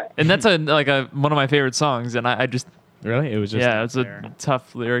 Yeah. And that's one of my favorite songs, and I just Really? It was just it's a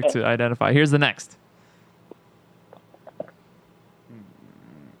tough lyric to identify. Here's the next.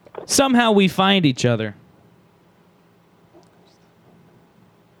 Somehow we find each other.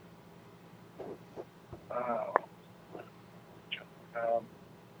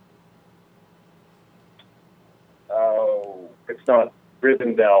 It's not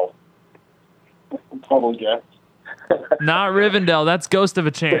Rivendell. Total guess. Not Rivendell. That's Ghost of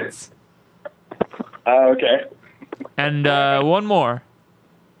a Chance. Okay. And one more.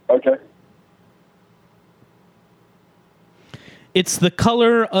 Okay. It's the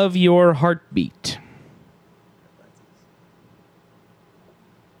color of your heartbeat.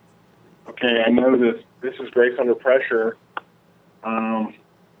 Okay, I know this. This is Grace Under Pressure.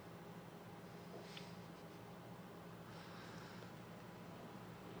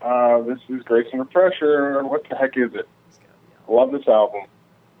 This is Grace Under Pressure. What the heck is it? I love this album.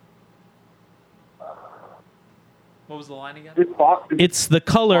 What was the line again? It's the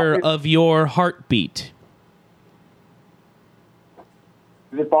color of your heartbeat.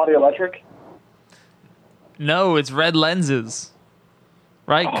 Is it Body Electric? No, it's Red Lenses.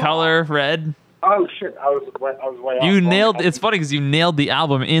 Right? Color, red. Oh, shit. I was way off. You nailed... It's funny because you nailed the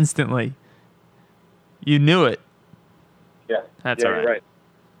album instantly. You knew it. Yeah. That's yeah, all right. You're right.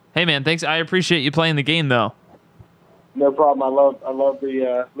 Hey, man, thanks. I appreciate you playing the game, though. No problem. I love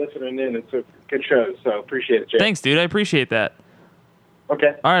the listening in. It's a good show, so appreciate it, Jay. Thanks, dude. I appreciate that.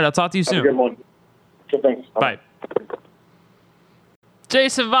 Okay. All right, I'll talk to you Have soon. a good one. Good, thanks. Bye.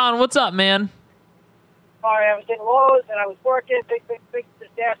 Jason Vaughn, what's up, man? Sorry, I was in Lowe's and I was working. Big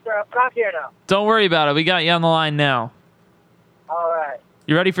disaster. I'm back here now. Don't worry about it. We got you on the line now. All right.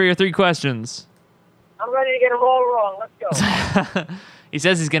 You ready for your 3 questions? I'm ready to get them all wrong. Let's go. He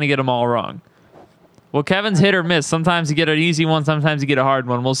says he's going to get them all wrong. Well, Kevin's hit or miss. Sometimes you get an easy one, sometimes you get a hard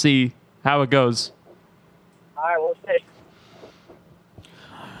one. We'll see how it goes. All right, we'll see.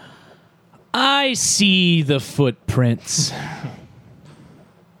 I see the footprints.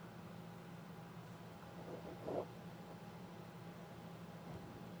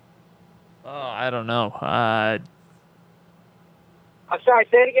 Oh, I don't know. I'm sorry,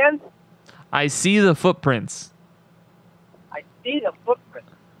 say it again? I see the footprints. I see the footprint.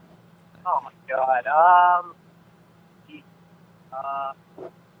 Oh, my God.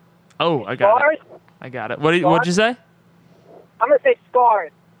 Oh, I got Scars? it. I got it. What'd you say? I'm going to say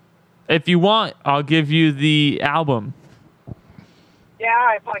Scars. If you want, I'll give you the album. Yeah, all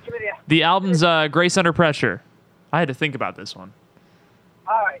right, fine. Give me The album's Grace Under Pressure. I had to think about this one.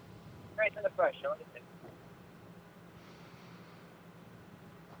 All right. Grace Under Pressure. Let me think.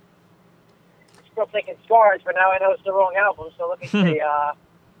 I'm still thinking Scars, but now I know it's the wrong album, so let me see. I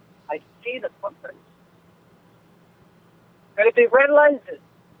see the footprints. Could it be Red Lenses?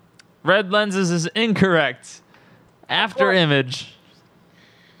 Red Lenses is incorrect. After Image.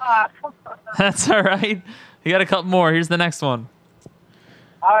 Come on. That's all right. You got a couple more. Here's the next one.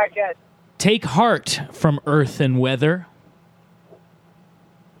 All right, guys. Take heart from earth and weather.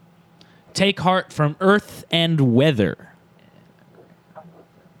 Take heart from earth and weather.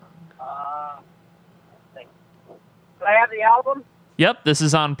 Can I have the album? Yep, this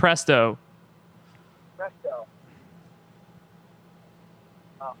is on Presto. Presto.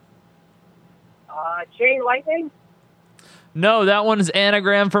 Chain Lightning? No, that one is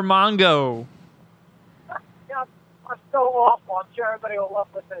Anagram for Mongo. Yeah, I'm so awful. I'm sure everybody will love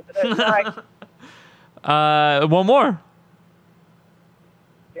listening to this. All right. One more.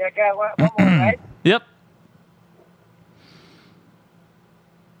 Yeah, okay, one more, right? Yep.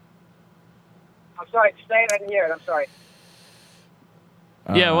 I'm sorry. Say it. I didn't hear it. I'm sorry.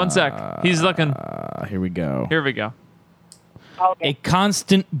 Yeah, 1 sec. He's looking. Here we go. Here we go. Okay. A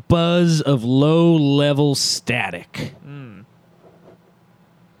constant buzz of low-level static.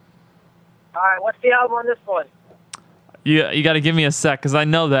 All right, what's the album on this one? You got to give me a sec because I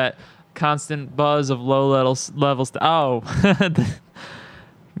know that constant buzz of low levels. Oh,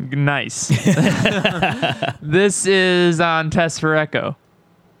 nice. This is on Test for Echo.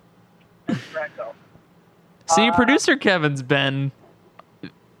 See, producer Kevin's been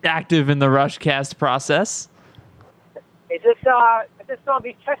active in the Rushcast process. Is this song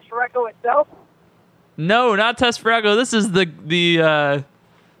be Test for Echo itself? No, not Test for Echo. This is the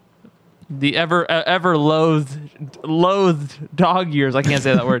ever loathed dog years. I can't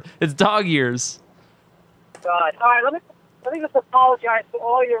say that word. It's dog years. God. All right, let me just apologize to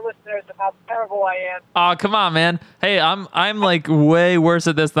all your listeners of how terrible I am. Oh, come on, man. Hey, I'm like way worse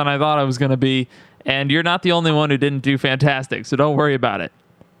at this than I thought I was gonna be, and you're not the only one who didn't do fantastic. So don't worry about it.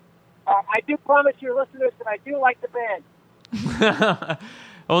 I do promise your listeners that I do like the band.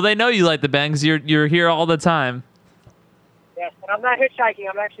 Well, they know you like the band 'cause you're here all the time. Yes, and I'm not hitchhiking.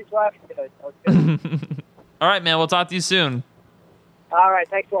 I'm actually driving today. So it's good. All right, man. We'll talk to you soon. All right,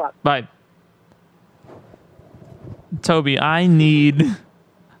 thanks a lot. Bye. Toby, I need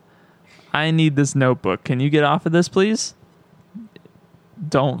this notebook. Can you get off of this, please?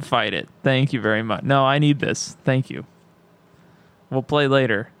 Don't fight it. Thank you very much. No, I need this. Thank you. We'll play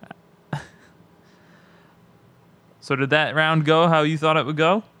later. So did that round go how you thought it would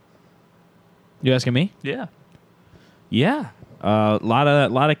go? You asking me? Yeah. Yeah. A lot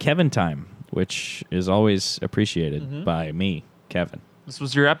of Kevin time, which is always appreciated by me, Kevin. This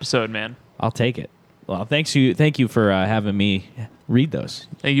was your episode, man. I'll take it. Well, thank you for having me read those.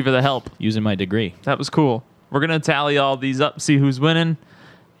 Thank you for the help. Using my degree. That was cool. We're going to tally all these up, see who's winning,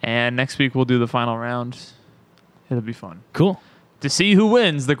 and next week we'll do the final round. It'll be fun. Cool. To see who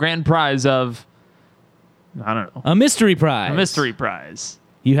wins the grand prize of, I don't know. A mystery prize. A mystery prize.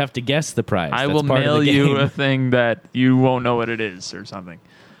 You have to guess the prize. I That's will part of mail the you game. a thing that you won't know what it is or something.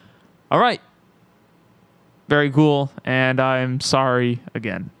 All right. Very cool. And I'm sorry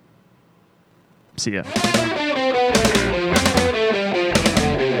again. See ya.